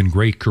what could have been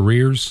great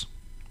careers.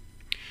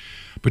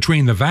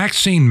 Between the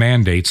vaccine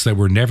mandates that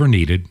were never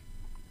needed,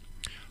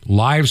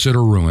 lives that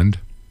are ruined,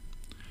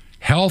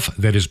 health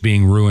that is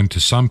being ruined to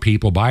some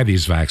people by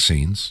these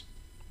vaccines.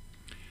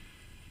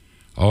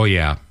 Oh,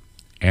 yeah.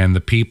 And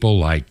the people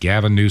like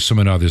Gavin Newsom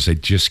and others, they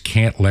just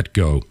can't let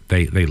go.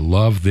 They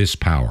love this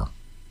power.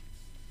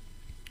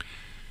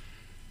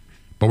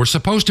 But we're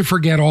supposed to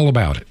forget all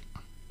about it.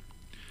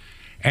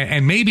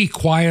 And maybe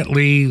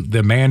quietly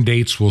the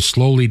mandates will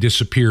slowly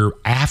disappear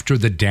after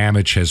the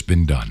damage has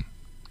been done,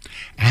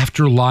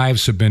 after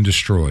lives have been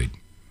destroyed.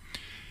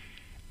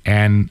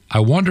 And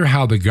I wonder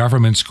how the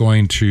government's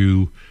going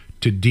to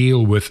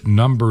deal with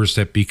numbers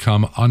that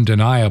become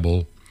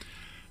undeniable,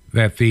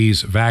 that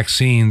these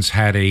vaccines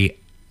had a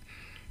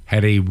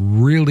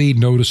really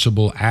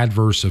noticeable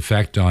adverse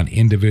effect on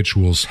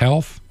individuals'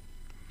 health.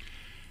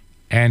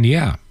 And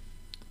yeah,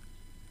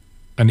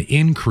 an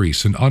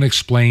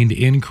unexplained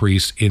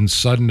increase in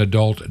sudden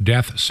adult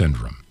death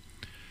syndrome.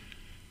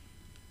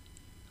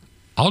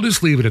 I'll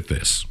just leave it at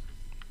this.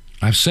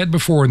 I've said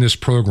before in this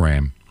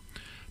program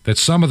that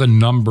some of the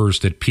numbers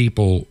that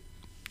people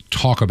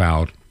talk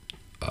about,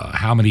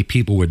 how many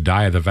people would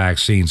die of the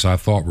vaccines, I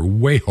thought were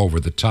way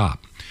over the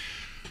top.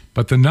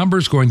 But the number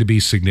is going to be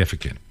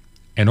significant.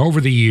 And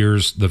over the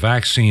years, the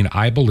vaccine,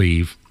 I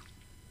believe,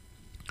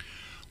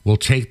 will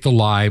take the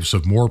lives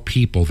of more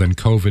people than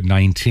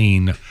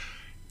COVID-19,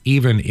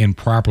 even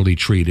improperly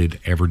treated,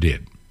 ever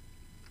did.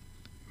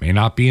 May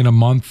not be in a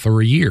month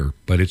or a year,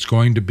 but it's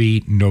going to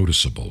be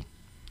noticeable.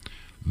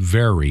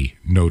 Very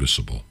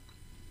noticeable.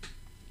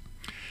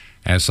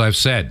 As I've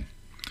said,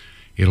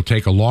 it'll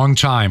take a long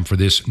time for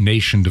this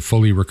nation to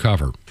fully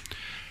recover.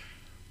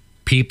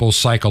 People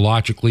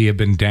psychologically have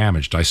been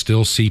damaged. I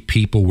still see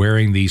people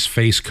wearing these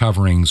face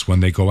coverings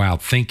when they go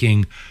out,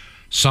 thinking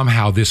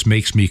somehow this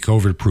makes me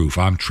COVID-proof.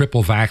 I'm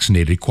triple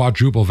vaccinated,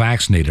 quadruple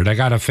vaccinated. I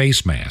got a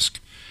face mask.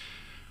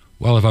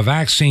 Well, if a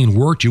vaccine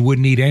worked, you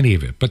wouldn't need any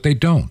of it, but they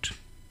don't.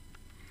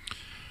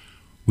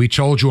 We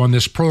told you on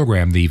this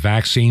program the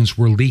vaccines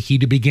were leaky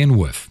to begin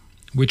with,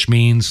 which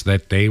means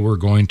that they were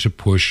going to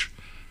push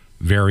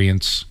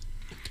variants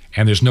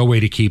and there's no way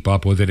to keep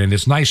up with it. And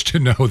it's nice to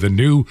know the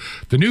new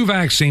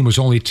vaccine was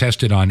only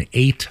tested on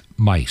 8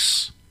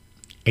 mice,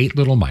 8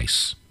 little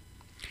mice.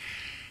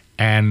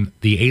 And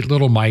the 8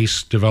 little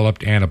mice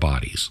developed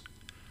antibodies.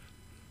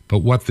 But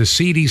what the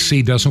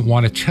CDC doesn't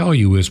want to tell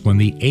you is when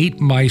the 8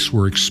 mice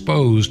were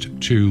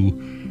exposed to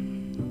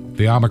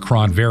the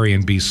Omicron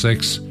variant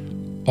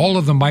B6, all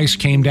of the mice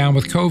came down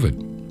with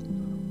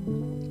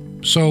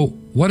COVID. So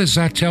what does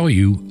that tell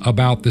you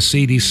about the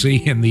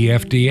CDC and the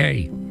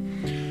FDA?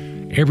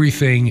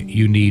 Everything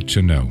you need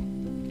to know.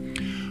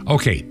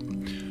 Okay,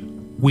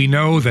 we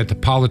know that the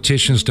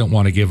politicians don't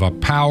want to give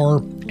up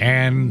power,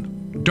 and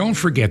don't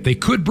forget, they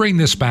could bring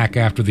this back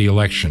after the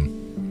election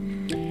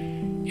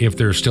if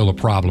there's still a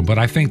problem, but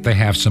I think they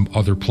have some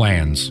other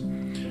plans,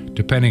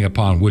 depending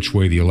upon which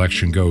way the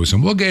election goes,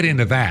 and we'll get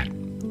into that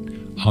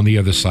on the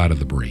other side of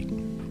the break.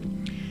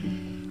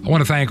 I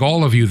want to thank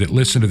all of you that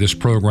listen to this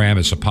program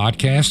as a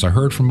podcast. I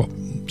heard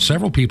from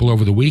several people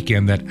over the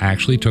weekend that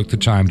actually took the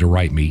time to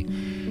write me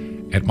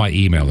at my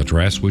email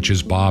address, which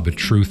is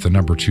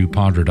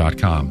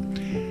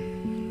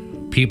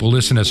bob@truth2ponder.com. People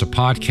listen as a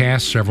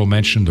podcast. Several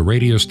mentioned the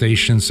radio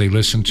stations they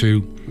listen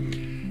to,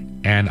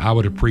 and I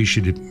would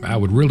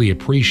really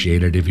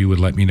appreciate it if you would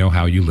let me know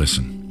how you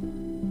listen.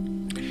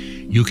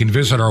 You can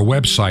visit our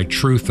website,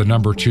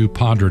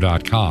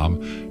 truth2ponder.com,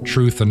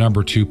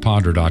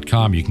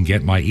 truth2ponder.com. You can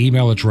get my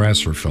email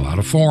address or fill out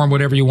a form,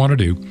 whatever you want to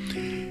do.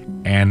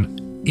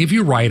 And if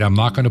you write, I'm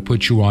not going to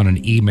put you on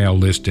an email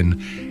list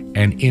and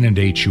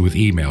inundate you with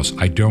emails.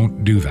 I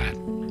don't do that.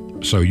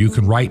 So you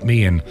can write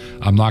me and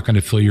I'm not going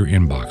to fill your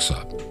inbox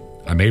up.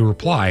 I may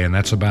reply, and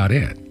that's about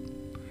it.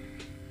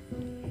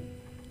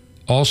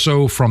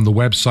 Also, from the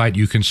website,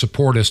 you can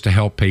support us to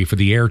help pay for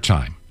the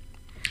airtime.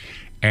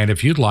 And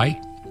if you'd like,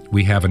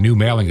 we have a new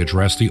mailing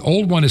address. The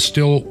old one is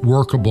still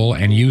workable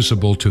and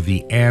usable to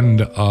the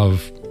end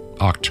of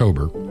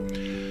October.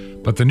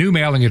 But the new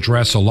mailing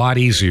address, a lot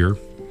easier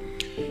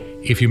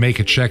if you make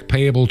a check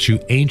payable to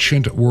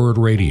Ancient Word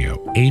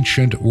Radio.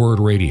 Ancient Word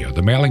Radio.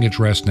 The mailing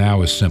address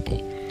now is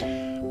simple.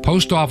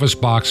 Post Office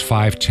Box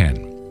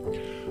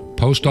 510.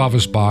 Post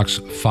Office Box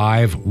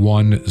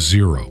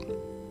 510.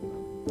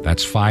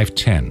 That's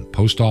 510.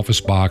 Post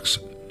Office Box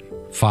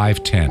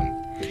 510.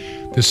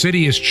 The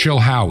city is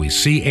Chilhowie,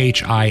 Chilhowie,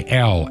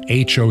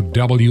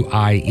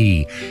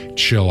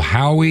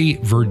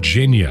 Chilhowie,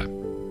 Virginia.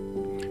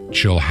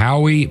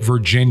 Chilhowie,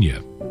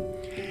 Virginia.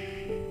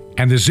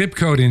 And the zip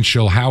code in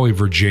Chilhowie,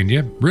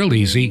 Virginia, real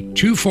easy,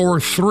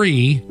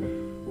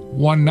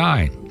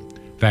 24319.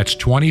 That's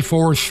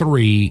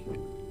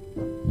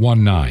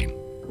 24319.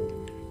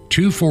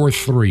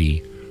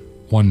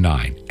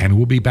 24319. And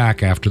we'll be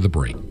back after the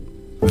break.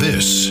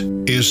 This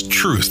is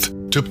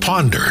Truth to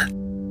Ponder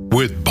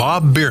with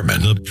Bob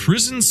Bierman. The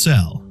prison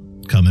cell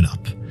coming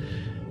up.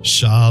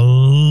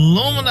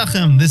 Shalom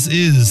Aleichem. This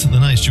is the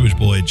nice Jewish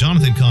boy,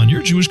 Jonathan Cahn,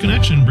 your Jewish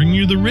connection, bringing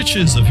you the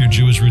riches of your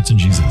Jewish roots in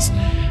Jesus.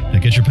 Now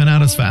get your pen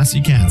out as fast as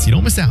you can so you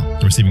don't miss out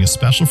on receiving a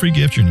special free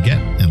gift you're going to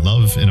get and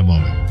love in a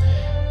moment.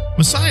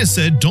 Messiah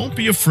said, don't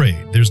be afraid.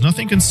 There's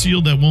nothing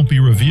concealed that won't be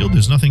revealed.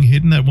 There's nothing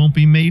hidden that won't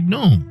be made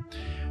known.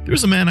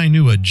 There's a man I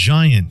knew, a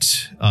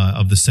giant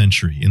of the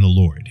century in the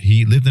Lord.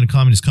 He lived in a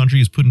communist country.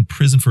 He was put in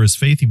prison for his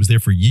faith. He was there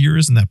for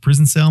years in that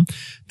prison cell.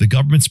 The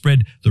government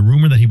spread the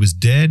rumor that he was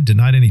dead,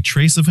 denied any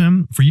trace of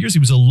him. For years, he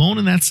was alone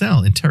in that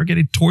cell,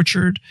 interrogated,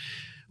 tortured,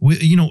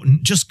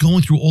 just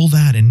going through all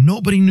that. And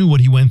nobody knew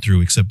what he went through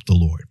except the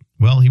Lord.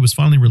 Well, he was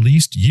finally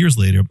released years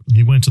later.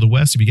 He went to the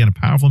West. He began a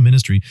powerful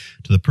ministry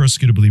to the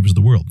persecuted believers of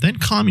the world. Then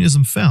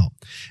communism fell.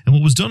 And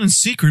what was done in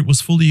secret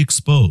was fully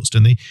exposed.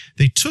 And they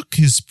took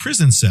his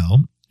prison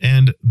cell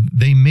and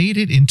they made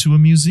it into a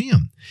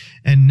museum.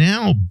 And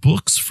now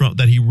books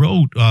that he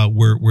wrote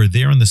were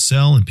there in the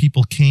cell, and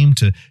people came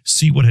to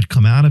see what had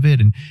come out of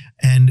it.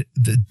 And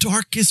the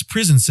darkest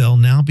prison cell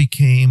now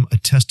became a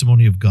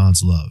testimony of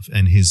God's love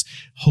and his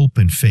hope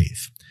and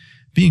faith.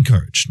 Be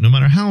encouraged. No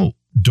matter how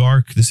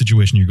dark the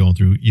situation you're going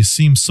through, you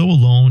seem so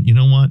alone. You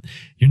know what?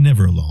 You're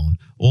never alone.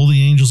 All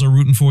the angels are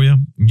rooting for you.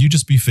 You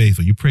just be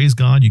faithful. You praise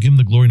God. You give him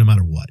the glory no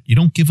matter what. You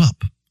don't give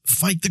up.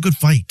 Fight the good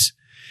fight.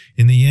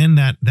 In the end,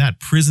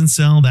 that prison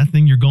cell, that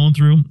thing you're going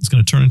through, is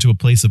going to turn into a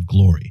place of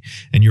glory.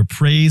 And your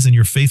praise and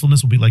your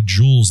faithfulness will be like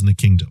jewels in the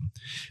kingdom.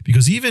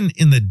 Because even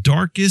in the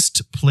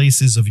darkest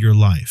places of your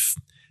life,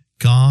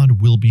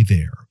 God will be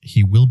there.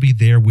 He will be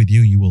there with you.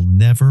 You will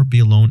never be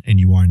alone, and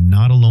you are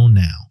not alone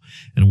now.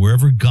 And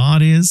wherever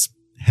God is,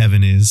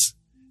 heaven is,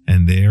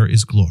 and there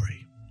is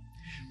glory.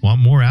 Want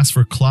more? Ask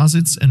for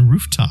Closets and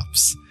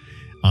Rooftops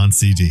on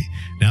CD.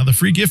 Now the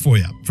free gift for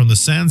you from the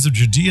Sands of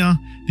Judea,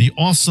 the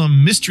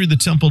awesome Mystery of the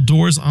Temple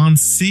Doors on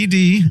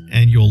CD,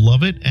 and you'll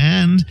love it.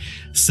 And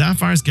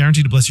Sapphire's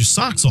guaranteed to bless your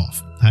socks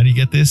off. How do you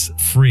get this?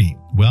 Free.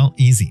 Well,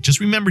 easy. Just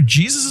remember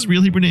Jesus'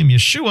 real Hebrew name,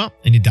 Yeshua,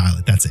 and you dial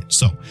it. That's it.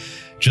 So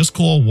just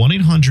call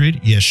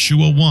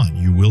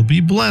 1-800-YESHUA-1. You will be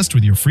blessed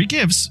with your free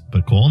gifts,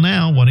 but call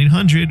now,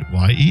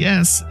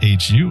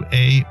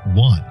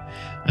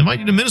 1-800-YESHUA-1. I invite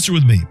you to minister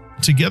with me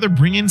together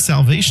bringing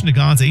salvation to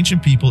God's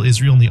ancient people,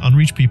 Israel, and the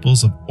unreached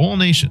peoples of all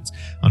nations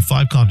on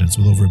 5 continents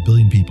with over 1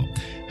 billion people.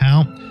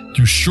 How?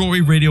 Through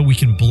Shorewave Radio, we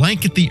can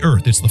blanket the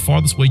earth. It's the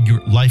farthest way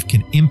your life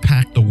can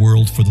impact the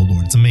world for the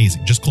Lord. It's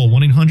amazing. Just call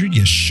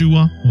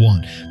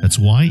 1-800-YESHUA-1. That's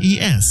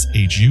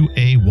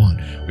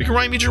YESHUA-1. We can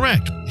write me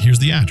direct. Here's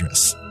the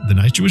address. The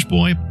Nice Jewish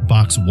Boy,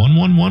 Box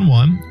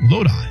 1111,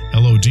 Lodi,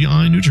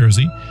 Lodi, New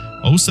Jersey,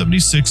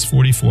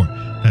 07644.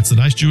 That's The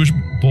Nice Jewish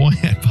Boy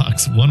at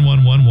Box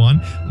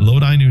 1111,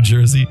 Lodi, New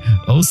Jersey,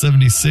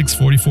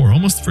 07644.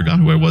 Almost forgot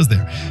who I was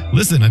there.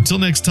 Listen, until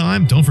next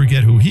time, don't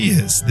forget who he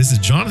is. This is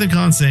Jonathan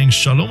Kahn saying,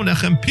 Shalom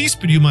Alechem, peace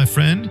be to you, my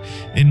friend,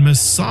 in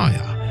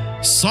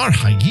Messiah, Sar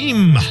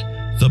Hayim,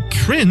 the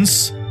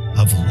Prince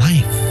of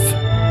Life.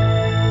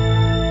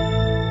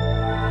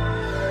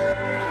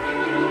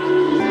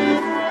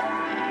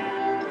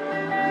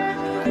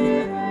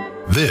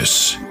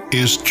 This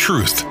is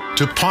Truth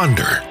to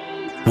Ponder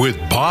with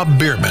Bob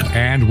Bierman.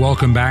 And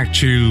welcome back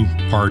to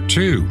part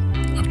 2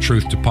 of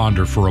Truth to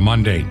Ponder for a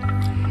Monday.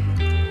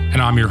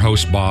 And I'm your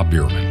host, Bob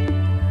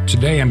Bierman.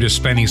 Today I'm just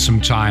spending some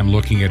time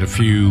looking at a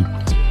few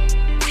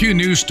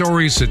news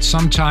stories that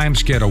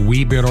sometimes get a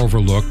wee bit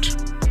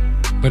overlooked,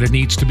 but it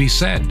needs to be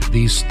said.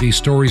 These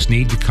stories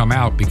need to come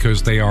out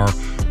because they are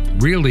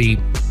really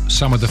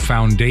some of the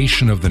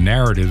foundation of the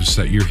narratives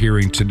that you're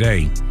hearing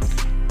today,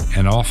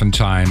 and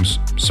oftentimes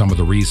some of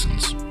the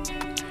reasons.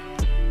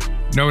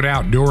 No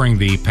doubt during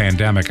the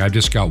pandemic, I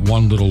just got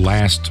one little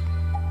last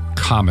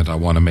comment I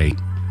want to make.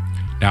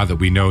 Now that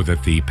we know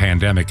that the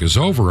pandemic is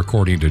over,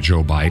 according to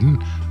Joe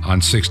Biden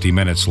on 60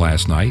 Minutes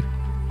last night,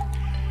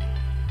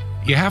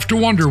 you have to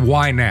wonder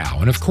why now.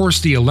 And of course,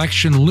 the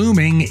election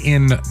looming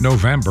in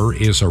November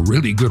is a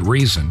really good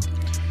reason.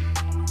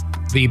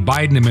 The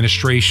Biden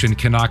administration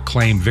cannot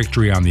claim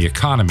victory on the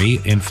economy.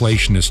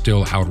 Inflation is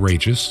still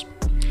outrageous.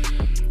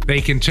 They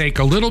can take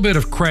a little bit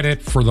of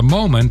credit for the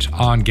moment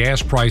on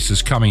gas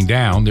prices coming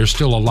down. They're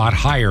still a lot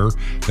higher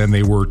than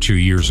they were 2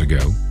 years ago,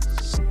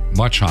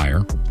 much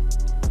higher.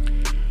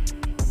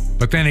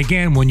 But then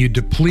again, when you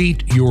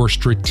deplete your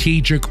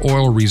strategic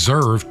oil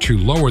reserve to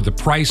lower the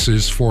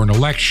prices for an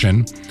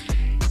election,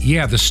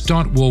 yeah, the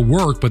stunt will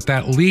work, but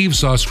that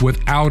leaves us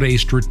without a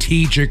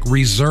strategic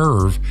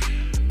reserve.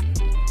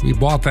 We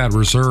bought that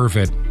reserve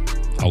at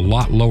a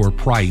lot lower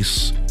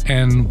price,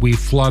 and we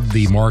flood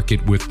the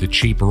market with the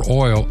cheaper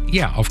oil.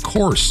 Yeah, of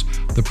course,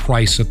 the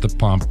price at the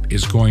pump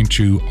is going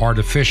to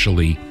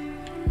artificially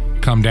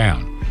come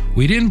down.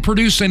 We didn't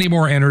produce any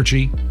more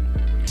energy.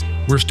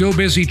 We're still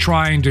busy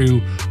trying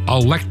to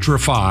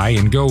electrify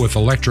and go with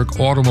electric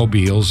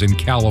automobiles in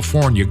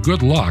California.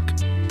 Good luck.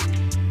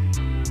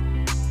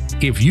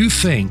 If you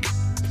think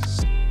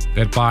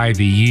that by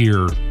the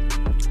year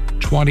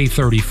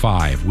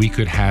 2035 we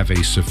could have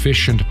a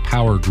sufficient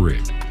power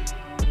grid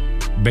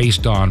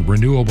based on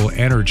renewable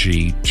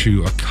energy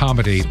to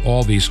accommodate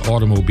all these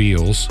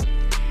automobiles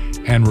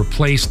and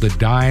replace the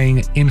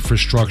dying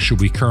infrastructure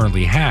we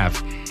currently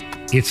have,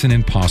 it's an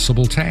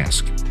impossible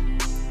task.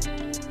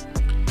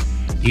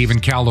 Even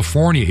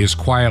California is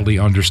quietly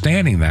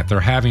understanding that. They're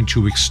having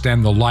to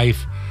extend the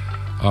life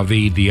of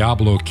the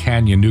Diablo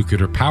Canyon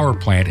nuclear power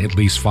plant at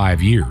least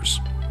 5 years.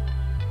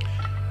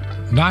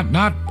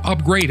 Not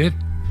upgrade it,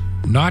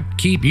 not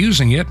keep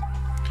using it,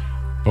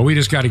 but we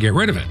just got to get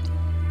rid of it.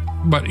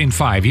 But in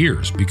 5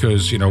 years,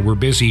 because, we're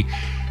busy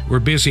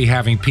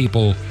having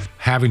people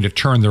having to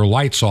turn their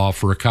lights off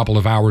for a couple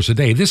of hours a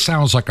day. This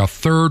sounds like a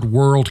third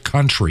world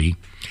country.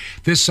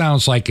 This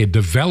sounds like a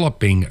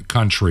developing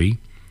country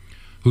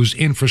whose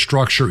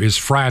infrastructure is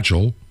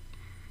fragile,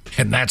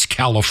 and that's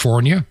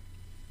California.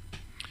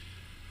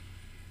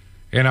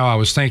 I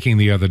was thinking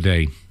the other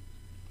day,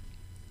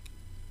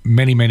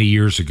 many, many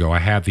years ago, I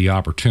had the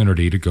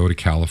opportunity to go to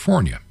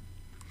California.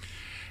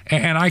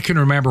 And I can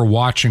remember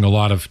watching a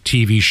lot of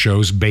TV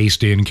shows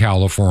based in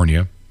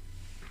California.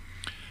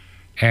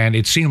 And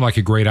it seemed like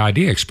a great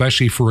idea,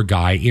 especially for a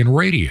guy in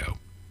radio.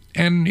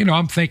 And,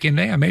 I'm thinking,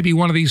 maybe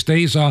one of these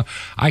days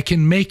I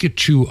can make it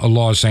to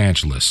Los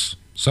Angeles.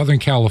 Southern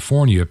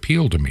California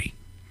appealed to me.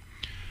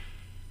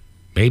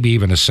 Maybe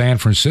even a San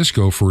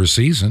Francisco for a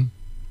season.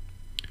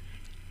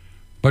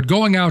 But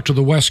going out to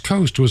the West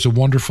Coast was a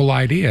wonderful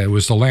idea. It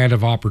was the land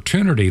of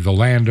opportunity, the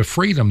land of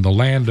freedom, the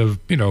land of,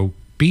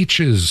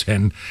 beaches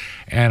and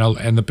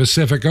the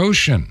Pacific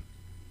Ocean.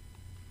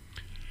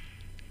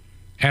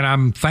 And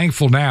I'm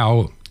thankful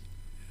now,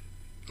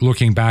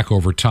 looking back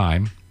over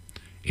time,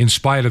 in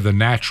spite of the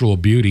natural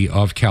beauty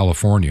of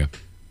California,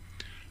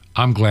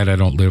 I'm glad I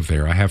don't live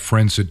there. I have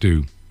friends that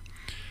do.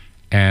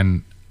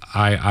 And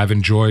I've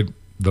enjoyed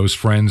those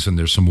friends, and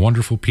there's some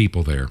wonderful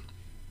people there.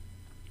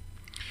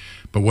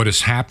 But what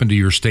has happened to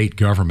your state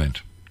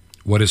government,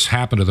 what has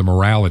happened to the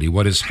morality,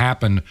 what has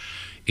happened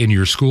in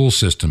your school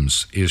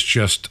systems is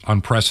just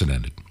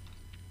unprecedented.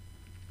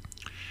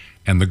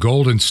 And the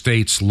Golden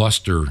State's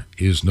luster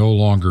is no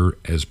longer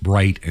as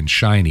bright and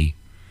shiny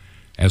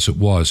as it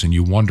was, and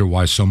you wonder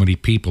why so many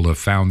people have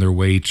found their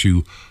way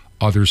to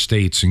other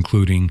states,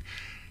 including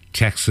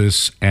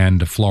Texas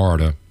and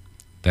Florida,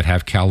 that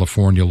have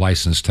California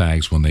license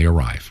tags when they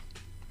arrive.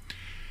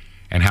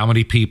 And how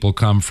many people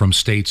come from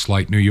states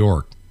like New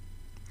York,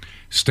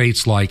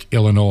 states like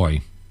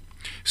Illinois,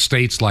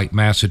 states like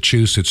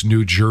Massachusetts,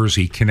 New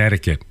Jersey,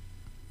 Connecticut?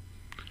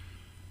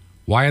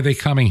 Why are they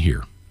coming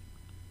here?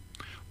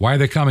 Why are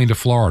they coming to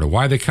Florida?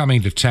 Why are they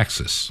coming to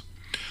Texas?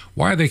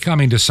 Why are they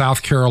coming to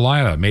South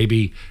Carolina,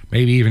 maybe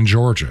even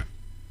Georgia?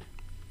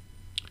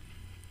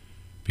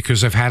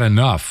 Because they've had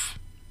enough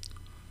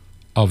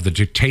of the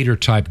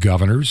dictator-type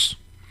governors,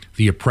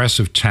 the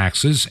oppressive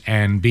taxes,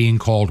 and being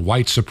called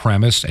white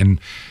supremacist, and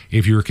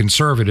if you're a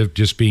conservative,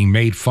 just being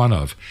made fun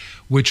of.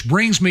 Which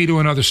brings me to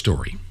another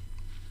story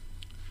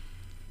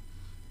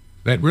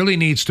that really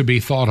needs to be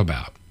thought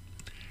about.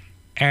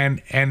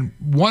 And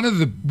one of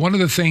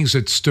the things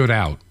that stood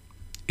out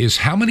is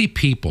how many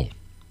people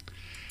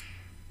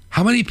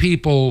are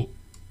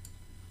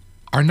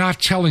not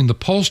telling the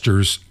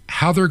pollsters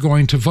how they're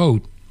going to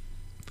vote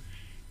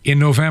in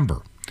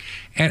November.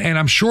 And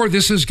I'm sure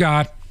this has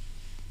got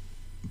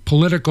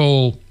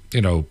political,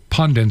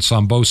 pundits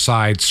on both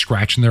sides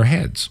scratching their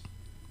heads.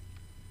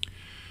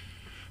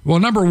 Well,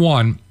 number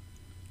one,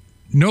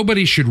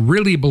 nobody should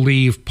really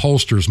believe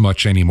pollsters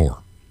much anymore.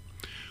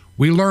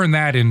 We learned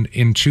that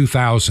in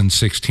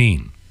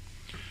 2016,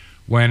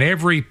 when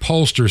every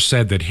pollster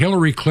said that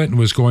Hillary Clinton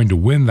was going to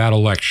win that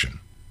election.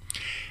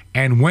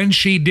 And when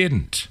she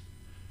didn't,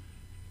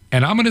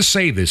 and I'm going to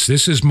say this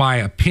is my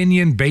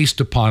opinion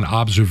based upon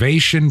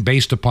observation,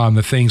 based upon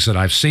the things that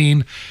I've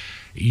seen.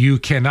 You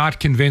cannot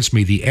convince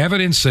me. The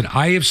evidence that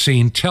I have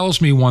seen tells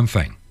me one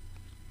thing.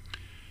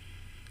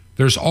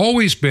 There's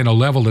always been a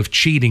level of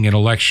cheating in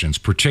elections,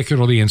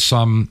 particularly in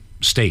some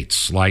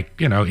states,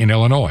 like, in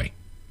Illinois.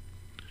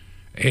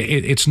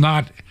 It's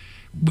not,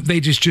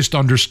 they just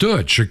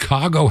understood.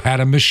 Chicago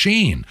had a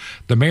machine,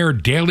 the Mayor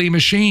Daley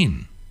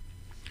machine.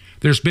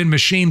 There's been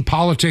machine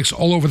politics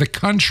all over the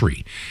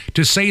country.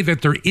 To say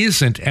that there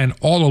isn't and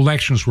all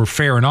elections were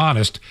fair and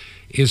honest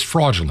is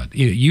fraudulent.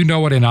 You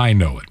know it and I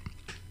know it.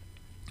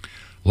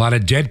 A lot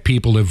of dead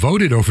people have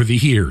voted over the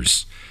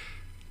years.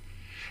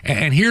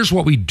 And here's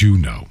what we do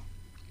know.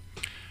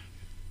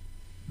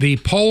 The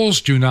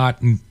polls do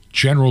not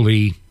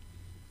generally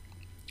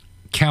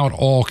count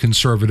all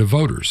conservative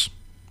voters.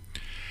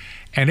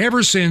 And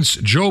ever since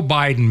Joe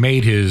Biden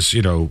made his,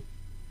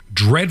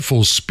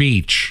 dreadful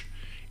speech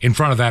in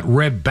front of that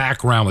red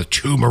background with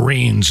two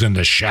Marines in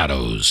the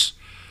shadows,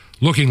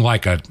 looking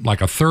like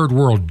a third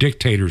world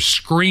dictator,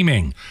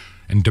 screaming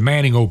and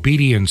demanding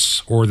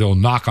obedience or they'll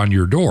knock on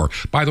your door.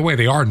 By the way,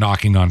 they are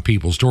knocking on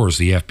people's doors,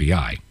 the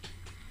FBI.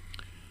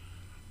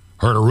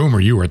 Heard a rumor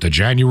you were at the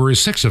January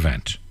 6th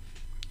event.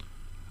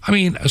 I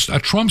mean, a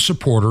Trump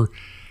supporter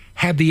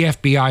had the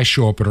FBI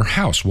show up at her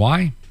house.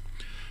 Why?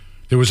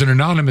 There was an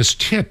anonymous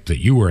tip that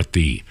you were at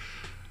the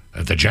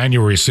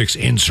January 6th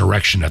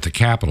insurrection at the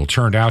Capitol.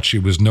 Turned out she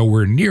was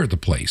nowhere near the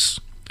place,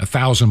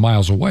 1,000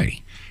 miles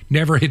away.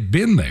 Never had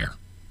been there.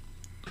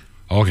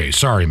 Okay,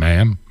 sorry,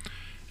 ma'am.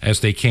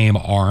 As they came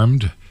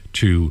armed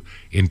to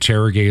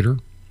interrogate her.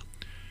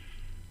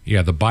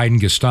 Yeah, the Biden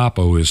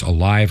Gestapo is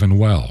alive and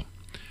well.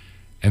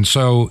 And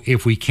so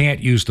if we can't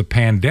use the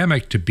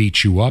pandemic to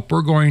beat you up,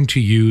 we're going to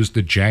use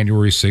the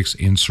January 6th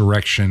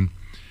insurrection.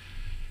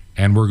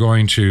 And we're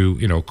going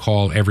to,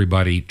 call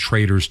everybody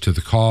traitors to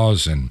the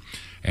cause and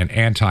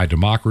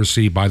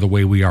anti-democracy. By the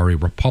way, we are a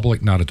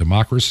republic, not a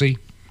democracy.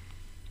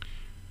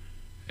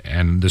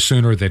 And the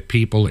sooner that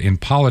people in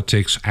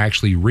politics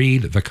actually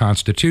read the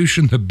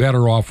Constitution, the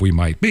better off we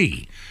might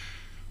be.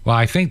 Well,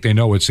 I think they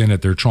know what's in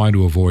it. They're trying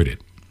to avoid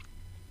it.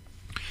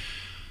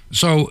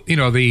 So,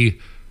 the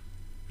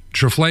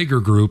Trafalgar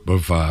group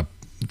of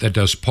that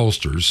does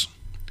pollsters,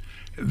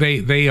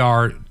 they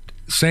are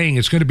saying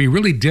it's going to be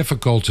really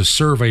difficult to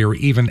survey or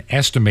even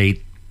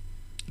estimate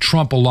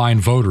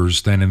Trump-aligned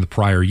voters than in the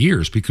prior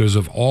years because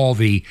of all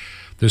the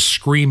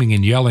screaming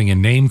and yelling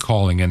and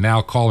name-calling and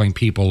now calling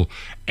people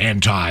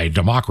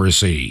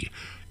anti-democracy,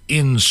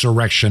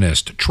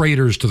 insurrectionist,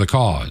 traitors to the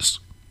cause.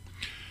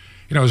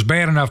 It was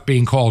bad enough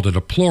being called a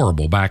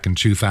deplorable back in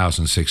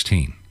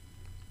 2016.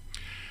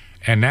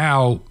 And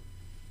now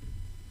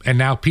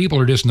people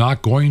are just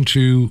not going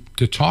to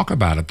talk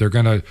about it. They're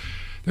going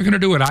to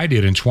do what I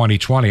did in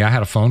 2020. I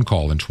had a phone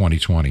call in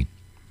 2020.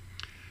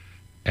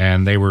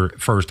 And they were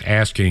first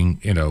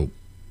asking,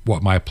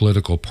 what my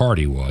political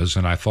party was,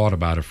 and I thought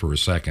about it for a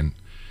second,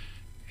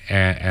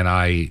 and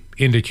I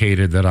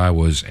indicated that I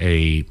was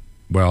a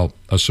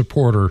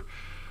supporter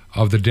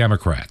of the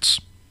Democrats.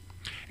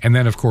 And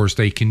then, of course,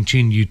 they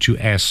continued to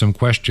ask some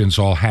questions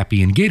all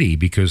happy and giddy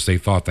because they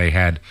thought they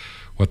had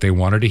what they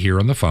wanted to hear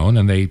on the phone,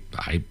 and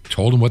I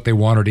told them what they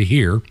wanted to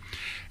hear.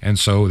 And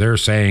so they're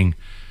saying,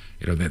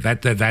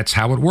 that's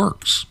how it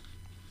works.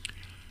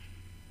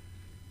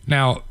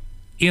 Now,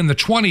 in the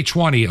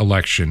 2020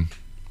 election,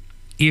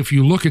 if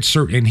you look at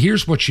certain, and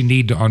here's what you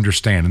need to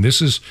understand, and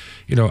this is,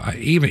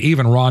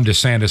 even Ron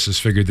DeSantis has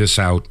figured this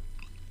out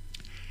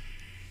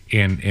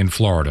in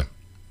Florida.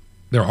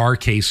 There are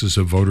cases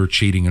of voter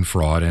cheating and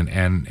fraud,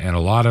 and a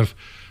lot of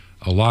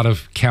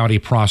county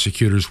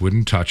prosecutors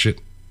wouldn't touch it,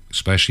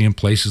 especially in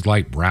places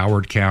like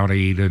Broward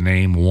County, to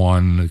name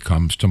one that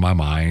comes to my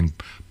mind,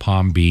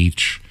 Palm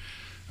Beach,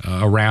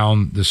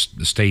 around the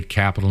state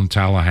capital in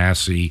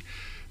Tallahassee,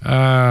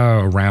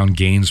 around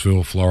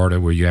Gainesville, Florida,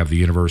 where you have the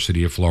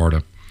University of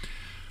Florida.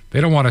 They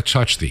don't want to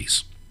touch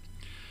these.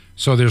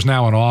 So there's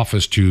now an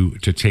office to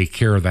take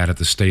care of that at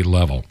the state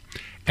level.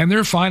 And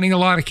they're finding a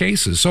lot of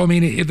cases. So, I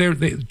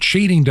mean,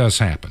 cheating does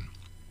happen.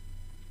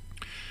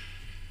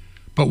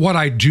 But what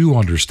I do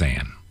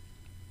understand,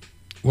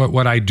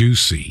 what I do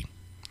see,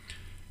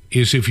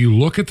 is if you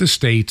look at the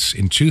states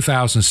in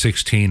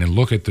 2016 and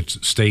look at the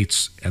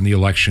states and the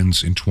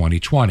elections in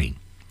 2020,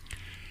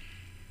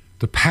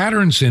 the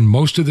patterns in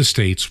most of the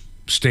states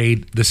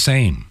stayed the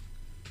same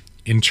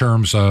in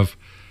terms of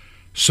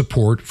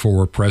support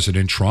for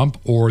President Trump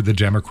or the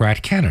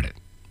Democrat candidate,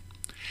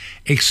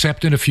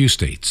 except in a few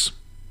states,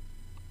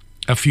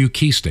 a few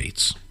key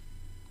states.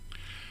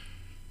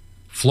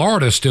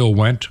 Florida still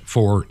went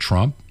for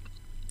Trump,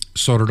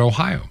 so did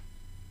Ohio.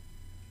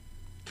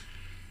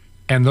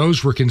 And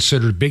those were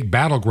considered big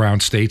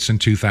battleground states in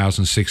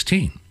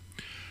 2016.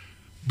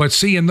 But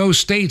see, in those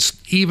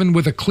states, even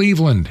with a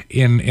Cleveland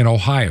in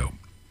Ohio,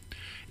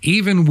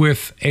 even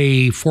with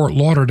a Fort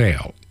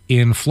Lauderdale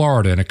in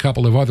Florida and a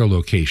couple of other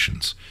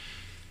locations,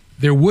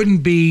 there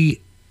wouldn't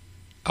be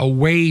a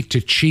way to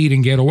cheat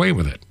and get away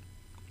with it.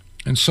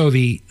 And so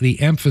the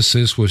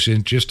emphasis was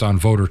just on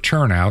voter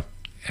turnout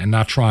and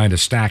not trying to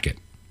stack it.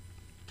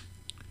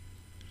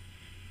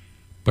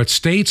 But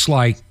states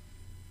like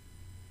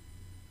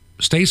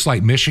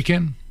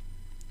Michigan,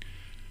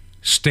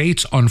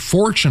 states,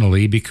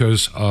 unfortunately,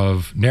 because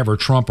of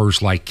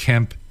never-Trumpers like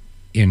Kemp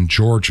in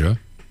Georgia,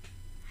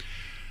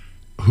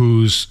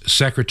 whose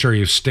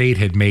Secretary of State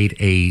had made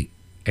a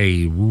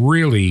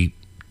really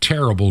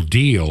terrible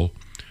deal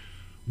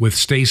with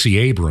Stacey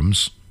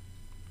Abrams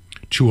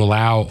to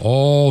allow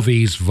all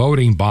these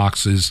voting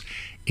boxes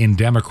in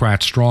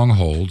Democrat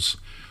strongholds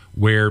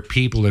where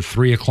people at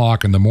 3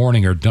 o'clock in the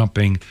morning are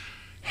dumping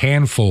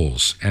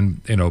handfuls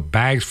and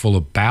bags full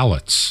of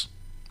ballots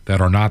that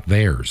are not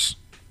theirs.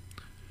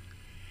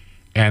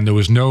 And there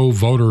was no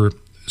voter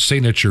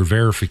signature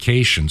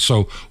verification.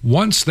 So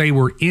once they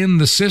were in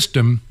the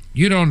system,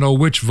 you don't know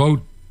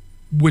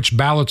which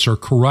ballots are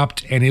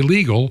corrupt and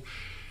illegal,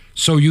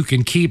 so you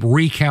can keep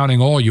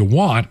recounting all you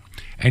want,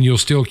 and you'll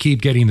still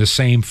keep getting the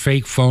same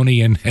fake,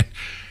 phony,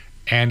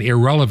 and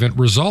irrelevant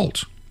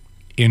result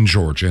in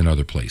Georgia and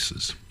other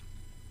places.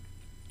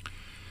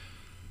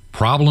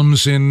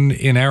 Problems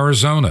in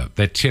Arizona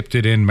that tipped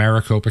it in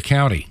Maricopa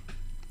County,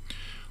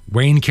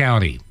 Wayne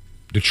County,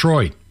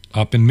 Detroit,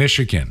 up in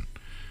Michigan,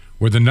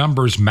 where the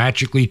numbers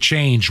magically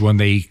changed when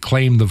they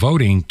claimed the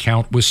voting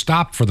count was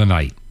stopped for the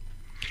night,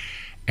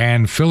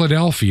 and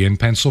Philadelphia in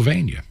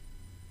Pennsylvania.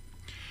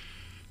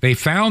 They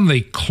found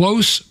the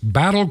close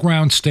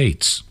battleground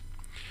states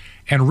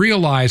and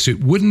realized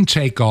it wouldn't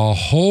take a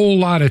whole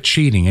lot of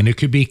cheating, and it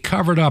could be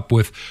covered up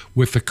with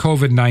the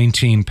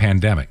COVID-19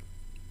 pandemic.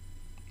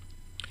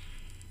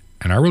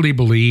 And I really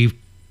believe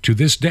to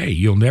this day,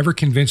 you'll never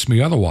convince me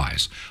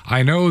otherwise.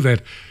 I know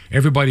that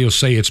everybody will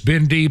say it's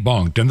been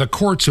debunked and the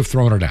courts have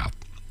thrown it out.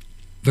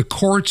 The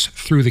courts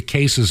threw the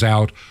cases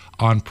out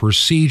on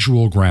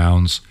procedural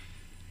grounds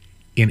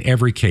in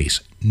every case.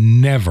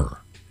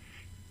 Never,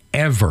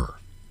 ever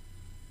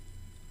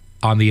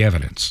on the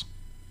evidence.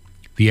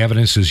 The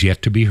evidence is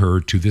yet to be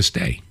heard to this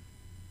day.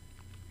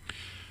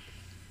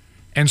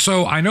 And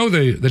so I know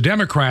the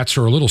Democrats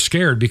are a little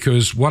scared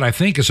because what I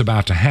think is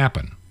about to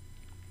happen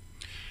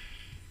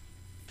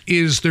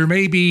is there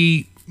may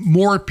be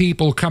more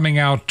people coming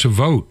out to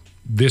vote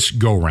this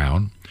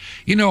go-round.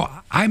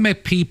 I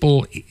met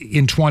people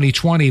in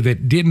 2020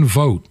 that didn't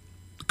vote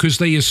because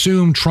they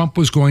assumed Trump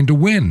was going to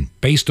win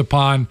based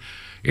upon,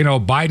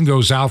 Biden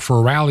goes out for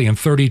a rally and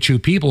 32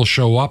 people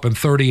show up and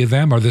 30 of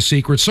them are the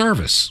Secret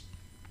Service.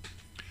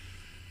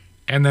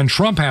 And then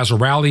Trump has a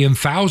rally and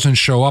thousands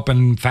show up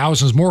and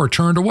thousands more are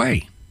turned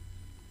away.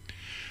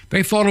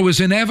 They thought it was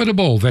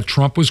inevitable that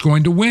Trump was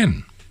going to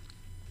win.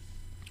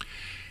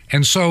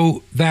 And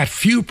so that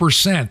few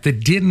percent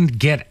that didn't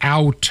get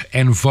out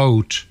and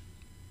vote,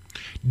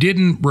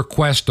 didn't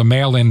request a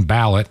mail-in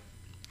ballot.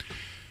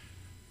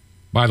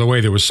 By the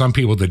way, there was some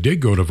people that did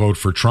go to vote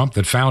for Trump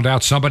that found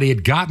out somebody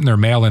had gotten their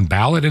mail-in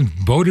ballot and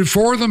voted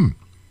for them.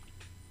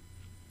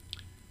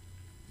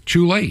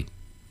 Too late.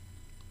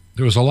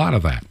 There was a lot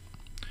of that.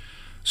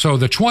 So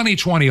the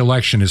 2020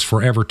 election is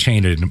forever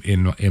tainted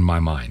in my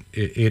mind.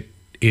 It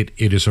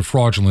is a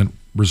fraudulent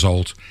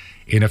result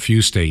in a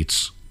few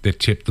states that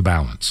tipped the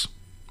balance.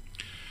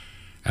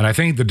 And I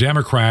think the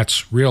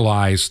Democrats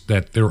realize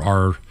that there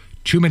are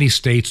too many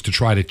states to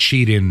try to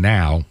cheat in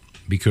now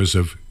because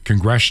of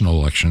congressional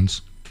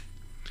elections.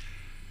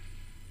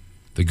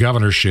 The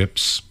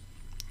governorships,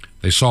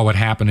 they saw what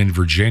happened in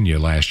Virginia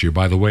last year.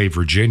 By the way,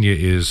 Virginia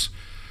is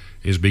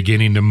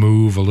beginning to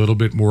move a little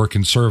bit more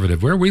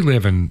conservative. Where we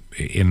live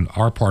in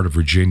our part of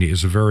Virginia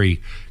is a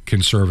very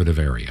conservative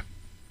area.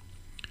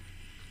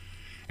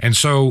 And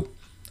so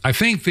I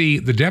think the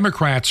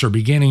Democrats are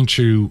beginning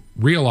to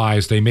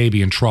realize they may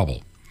be in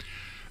trouble.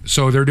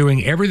 So they're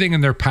doing everything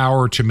in their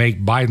power to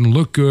make Biden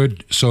look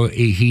good so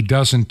he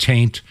doesn't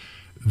taint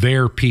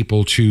their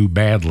people too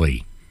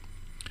badly.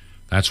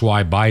 That's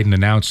why Biden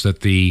announced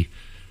that the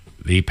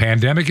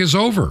pandemic is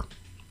over.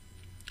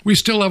 We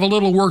still have a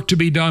little work to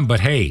be done,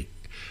 but hey,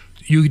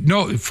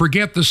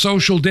 forget the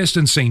social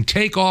distancing.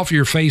 Take off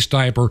your face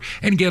diaper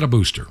and get a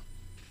booster.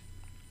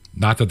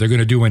 Not that they're going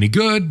to do any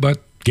good,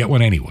 but get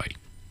one anyway.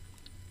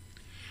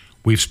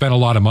 We've spent a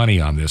lot of money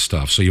on this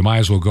stuff, so you might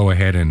as well go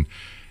ahead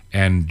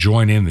and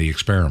join in the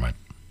experiment.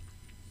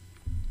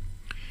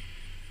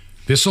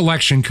 This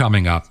election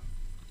coming up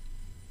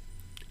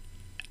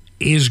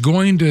is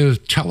going to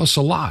tell us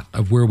a lot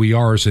of where we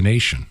are as a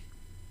nation.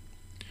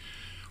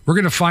 We're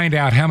going to find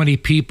out how many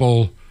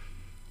people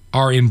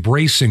are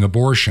embracing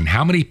abortion,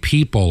 how many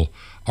people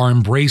are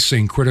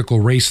embracing critical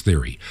race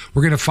theory.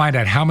 We're going to find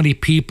out how many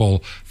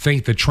people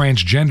think that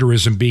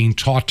transgenderism being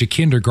taught to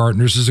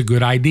kindergartners is a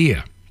good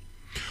idea,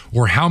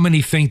 or how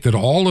many think that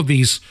all of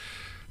these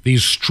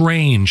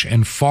strange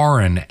and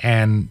foreign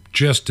and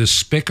just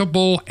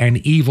despicable and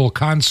evil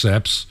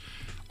concepts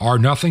are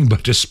nothing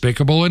but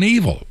despicable and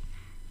evil.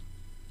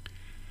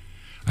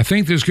 I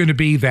think there's going to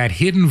be that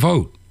hidden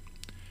vote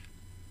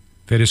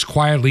that is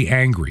quietly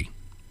angry,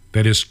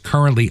 that is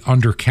currently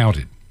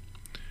undercounted.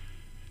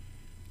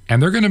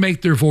 And they're going to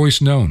make their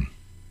voice known.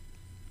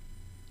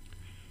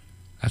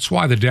 That's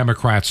why the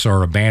Democrats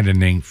are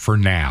abandoning for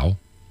now.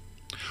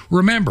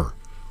 Remember,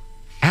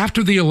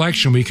 after the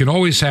election, we can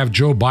always have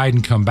Joe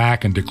Biden come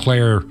back and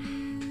declare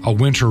a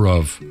winter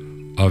of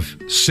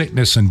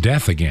sickness and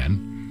death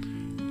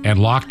again, and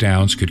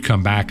lockdowns could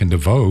come back into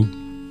vogue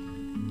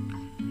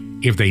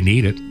if they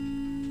need it,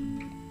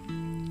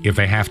 if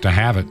they have to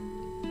have it.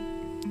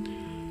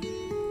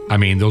 I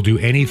mean, they'll do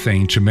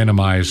anything to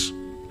minimize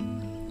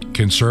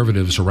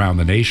conservatives around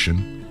the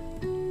nation.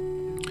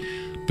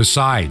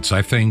 Besides,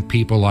 I think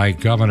people like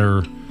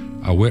Governor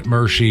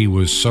Whitmer, she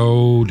was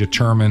so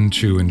determined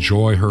to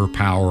enjoy her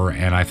power,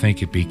 and I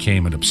think it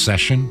became an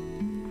obsession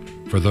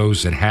for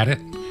those that had it,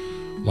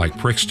 like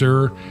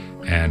Pritzker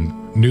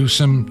and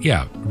Newsom.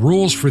 Yeah,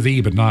 rules for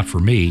thee, but not for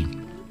me.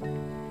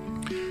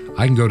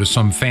 I can go to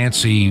some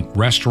fancy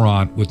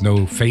restaurant with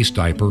no face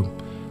diaper,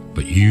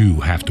 but you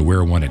have to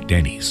wear one at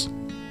Denny's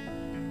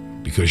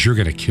because you're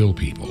going to kill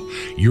people.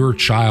 Your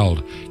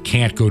child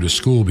can't go to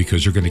school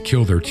because you're going to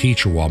kill their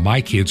teacher, while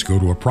my kids go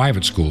to a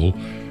private school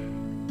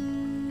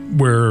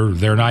where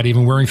they're not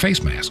even wearing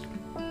face masks.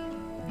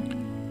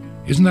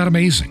 Isn't that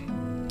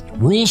amazing?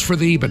 Rules for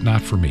thee, but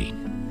not for me.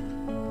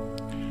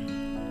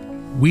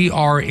 We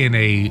are in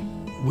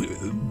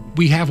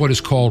we have what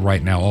is called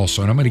right now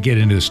also, and I'm going to get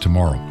into this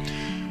tomorrow,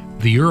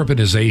 the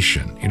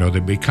urbanization.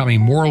 They're becoming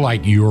more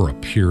like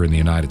Europe here in the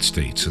United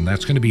States, and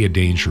that's going to be a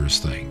dangerous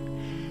thing.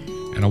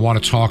 And I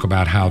want to talk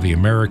about how the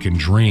American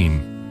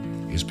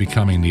dream is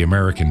becoming the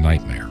American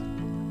nightmare.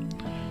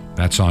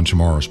 That's on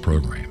tomorrow's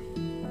program.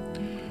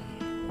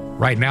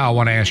 Right now, I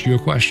want to ask you a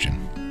question.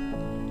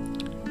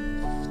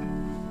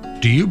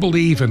 Do you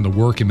believe in the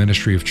work and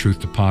ministry of Truth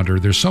to Ponder?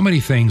 There's so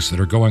many things that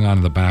are going on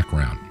in the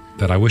background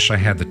that I wish I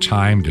had the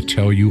time to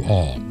tell you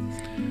all.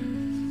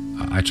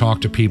 I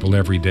talk to people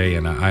every day,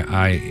 and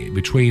I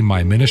between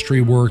my ministry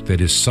work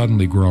that is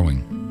suddenly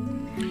growing,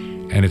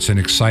 and it's an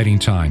exciting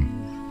time.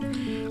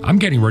 I'm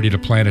getting ready to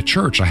plant a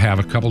church. I have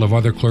a couple of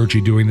other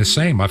clergy doing the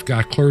same. I've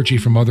got clergy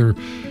from other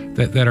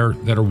that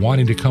are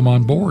wanting to come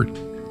on board.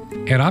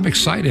 And I'm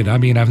excited. I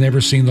mean, I've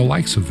never seen the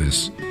likes of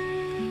this.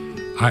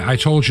 I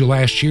told you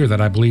last year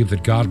that I believed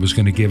that God was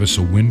going to give us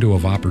a window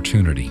of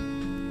opportunity.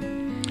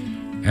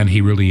 And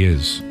he really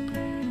is.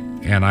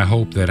 And I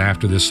hope that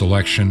after this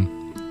election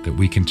that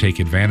we can take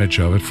advantage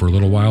of it for a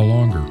little while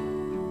longer.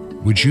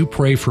 Would you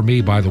pray for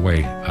me? By the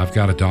way, I've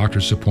got a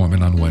doctor's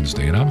appointment on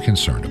Wednesday, and I'm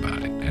concerned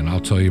about it. And I'll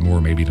tell you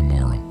more maybe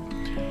tomorrow.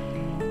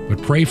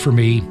 But pray for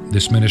me,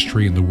 this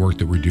ministry, and the work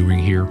that we're doing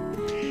here.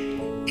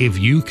 If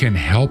you can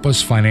help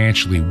us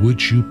financially,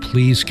 would you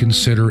please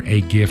consider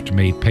a gift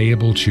made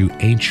payable to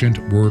Ancient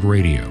Word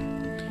Radio?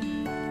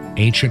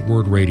 Ancient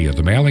Word Radio.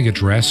 The mailing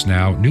address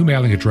now, new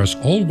mailing address,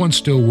 old one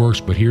still works,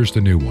 but here's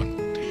the new one.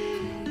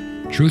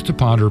 Truth to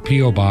Ponder,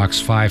 P.O. Box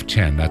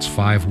 510. That's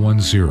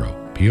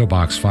 510. P.O.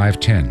 Box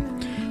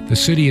 510. The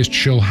city is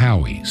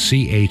Chilhowie,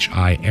 Chilhowie,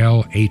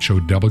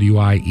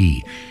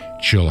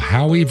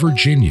 Chilhowie,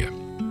 Virginia.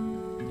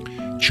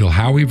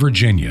 Chilhowie,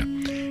 Virginia.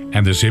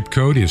 And the zip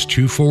code is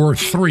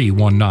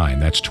 24319.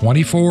 That's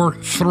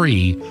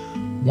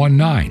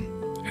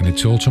 24319. And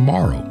until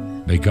tomorrow,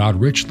 may God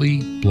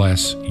richly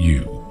bless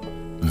you.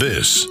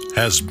 This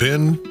has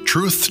been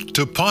Truth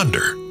to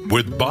Ponder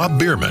with Bob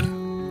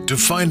Bierman. To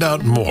find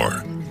out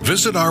more,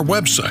 visit our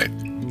website,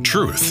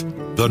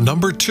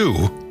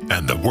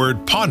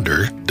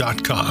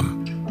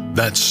 truth2ponder.com.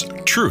 That's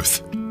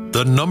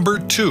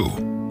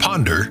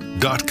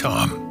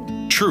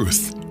truth2ponder.com.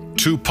 Truth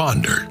to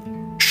Ponder,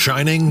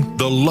 shining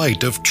the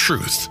light of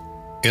truth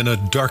in a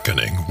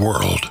darkening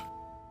world.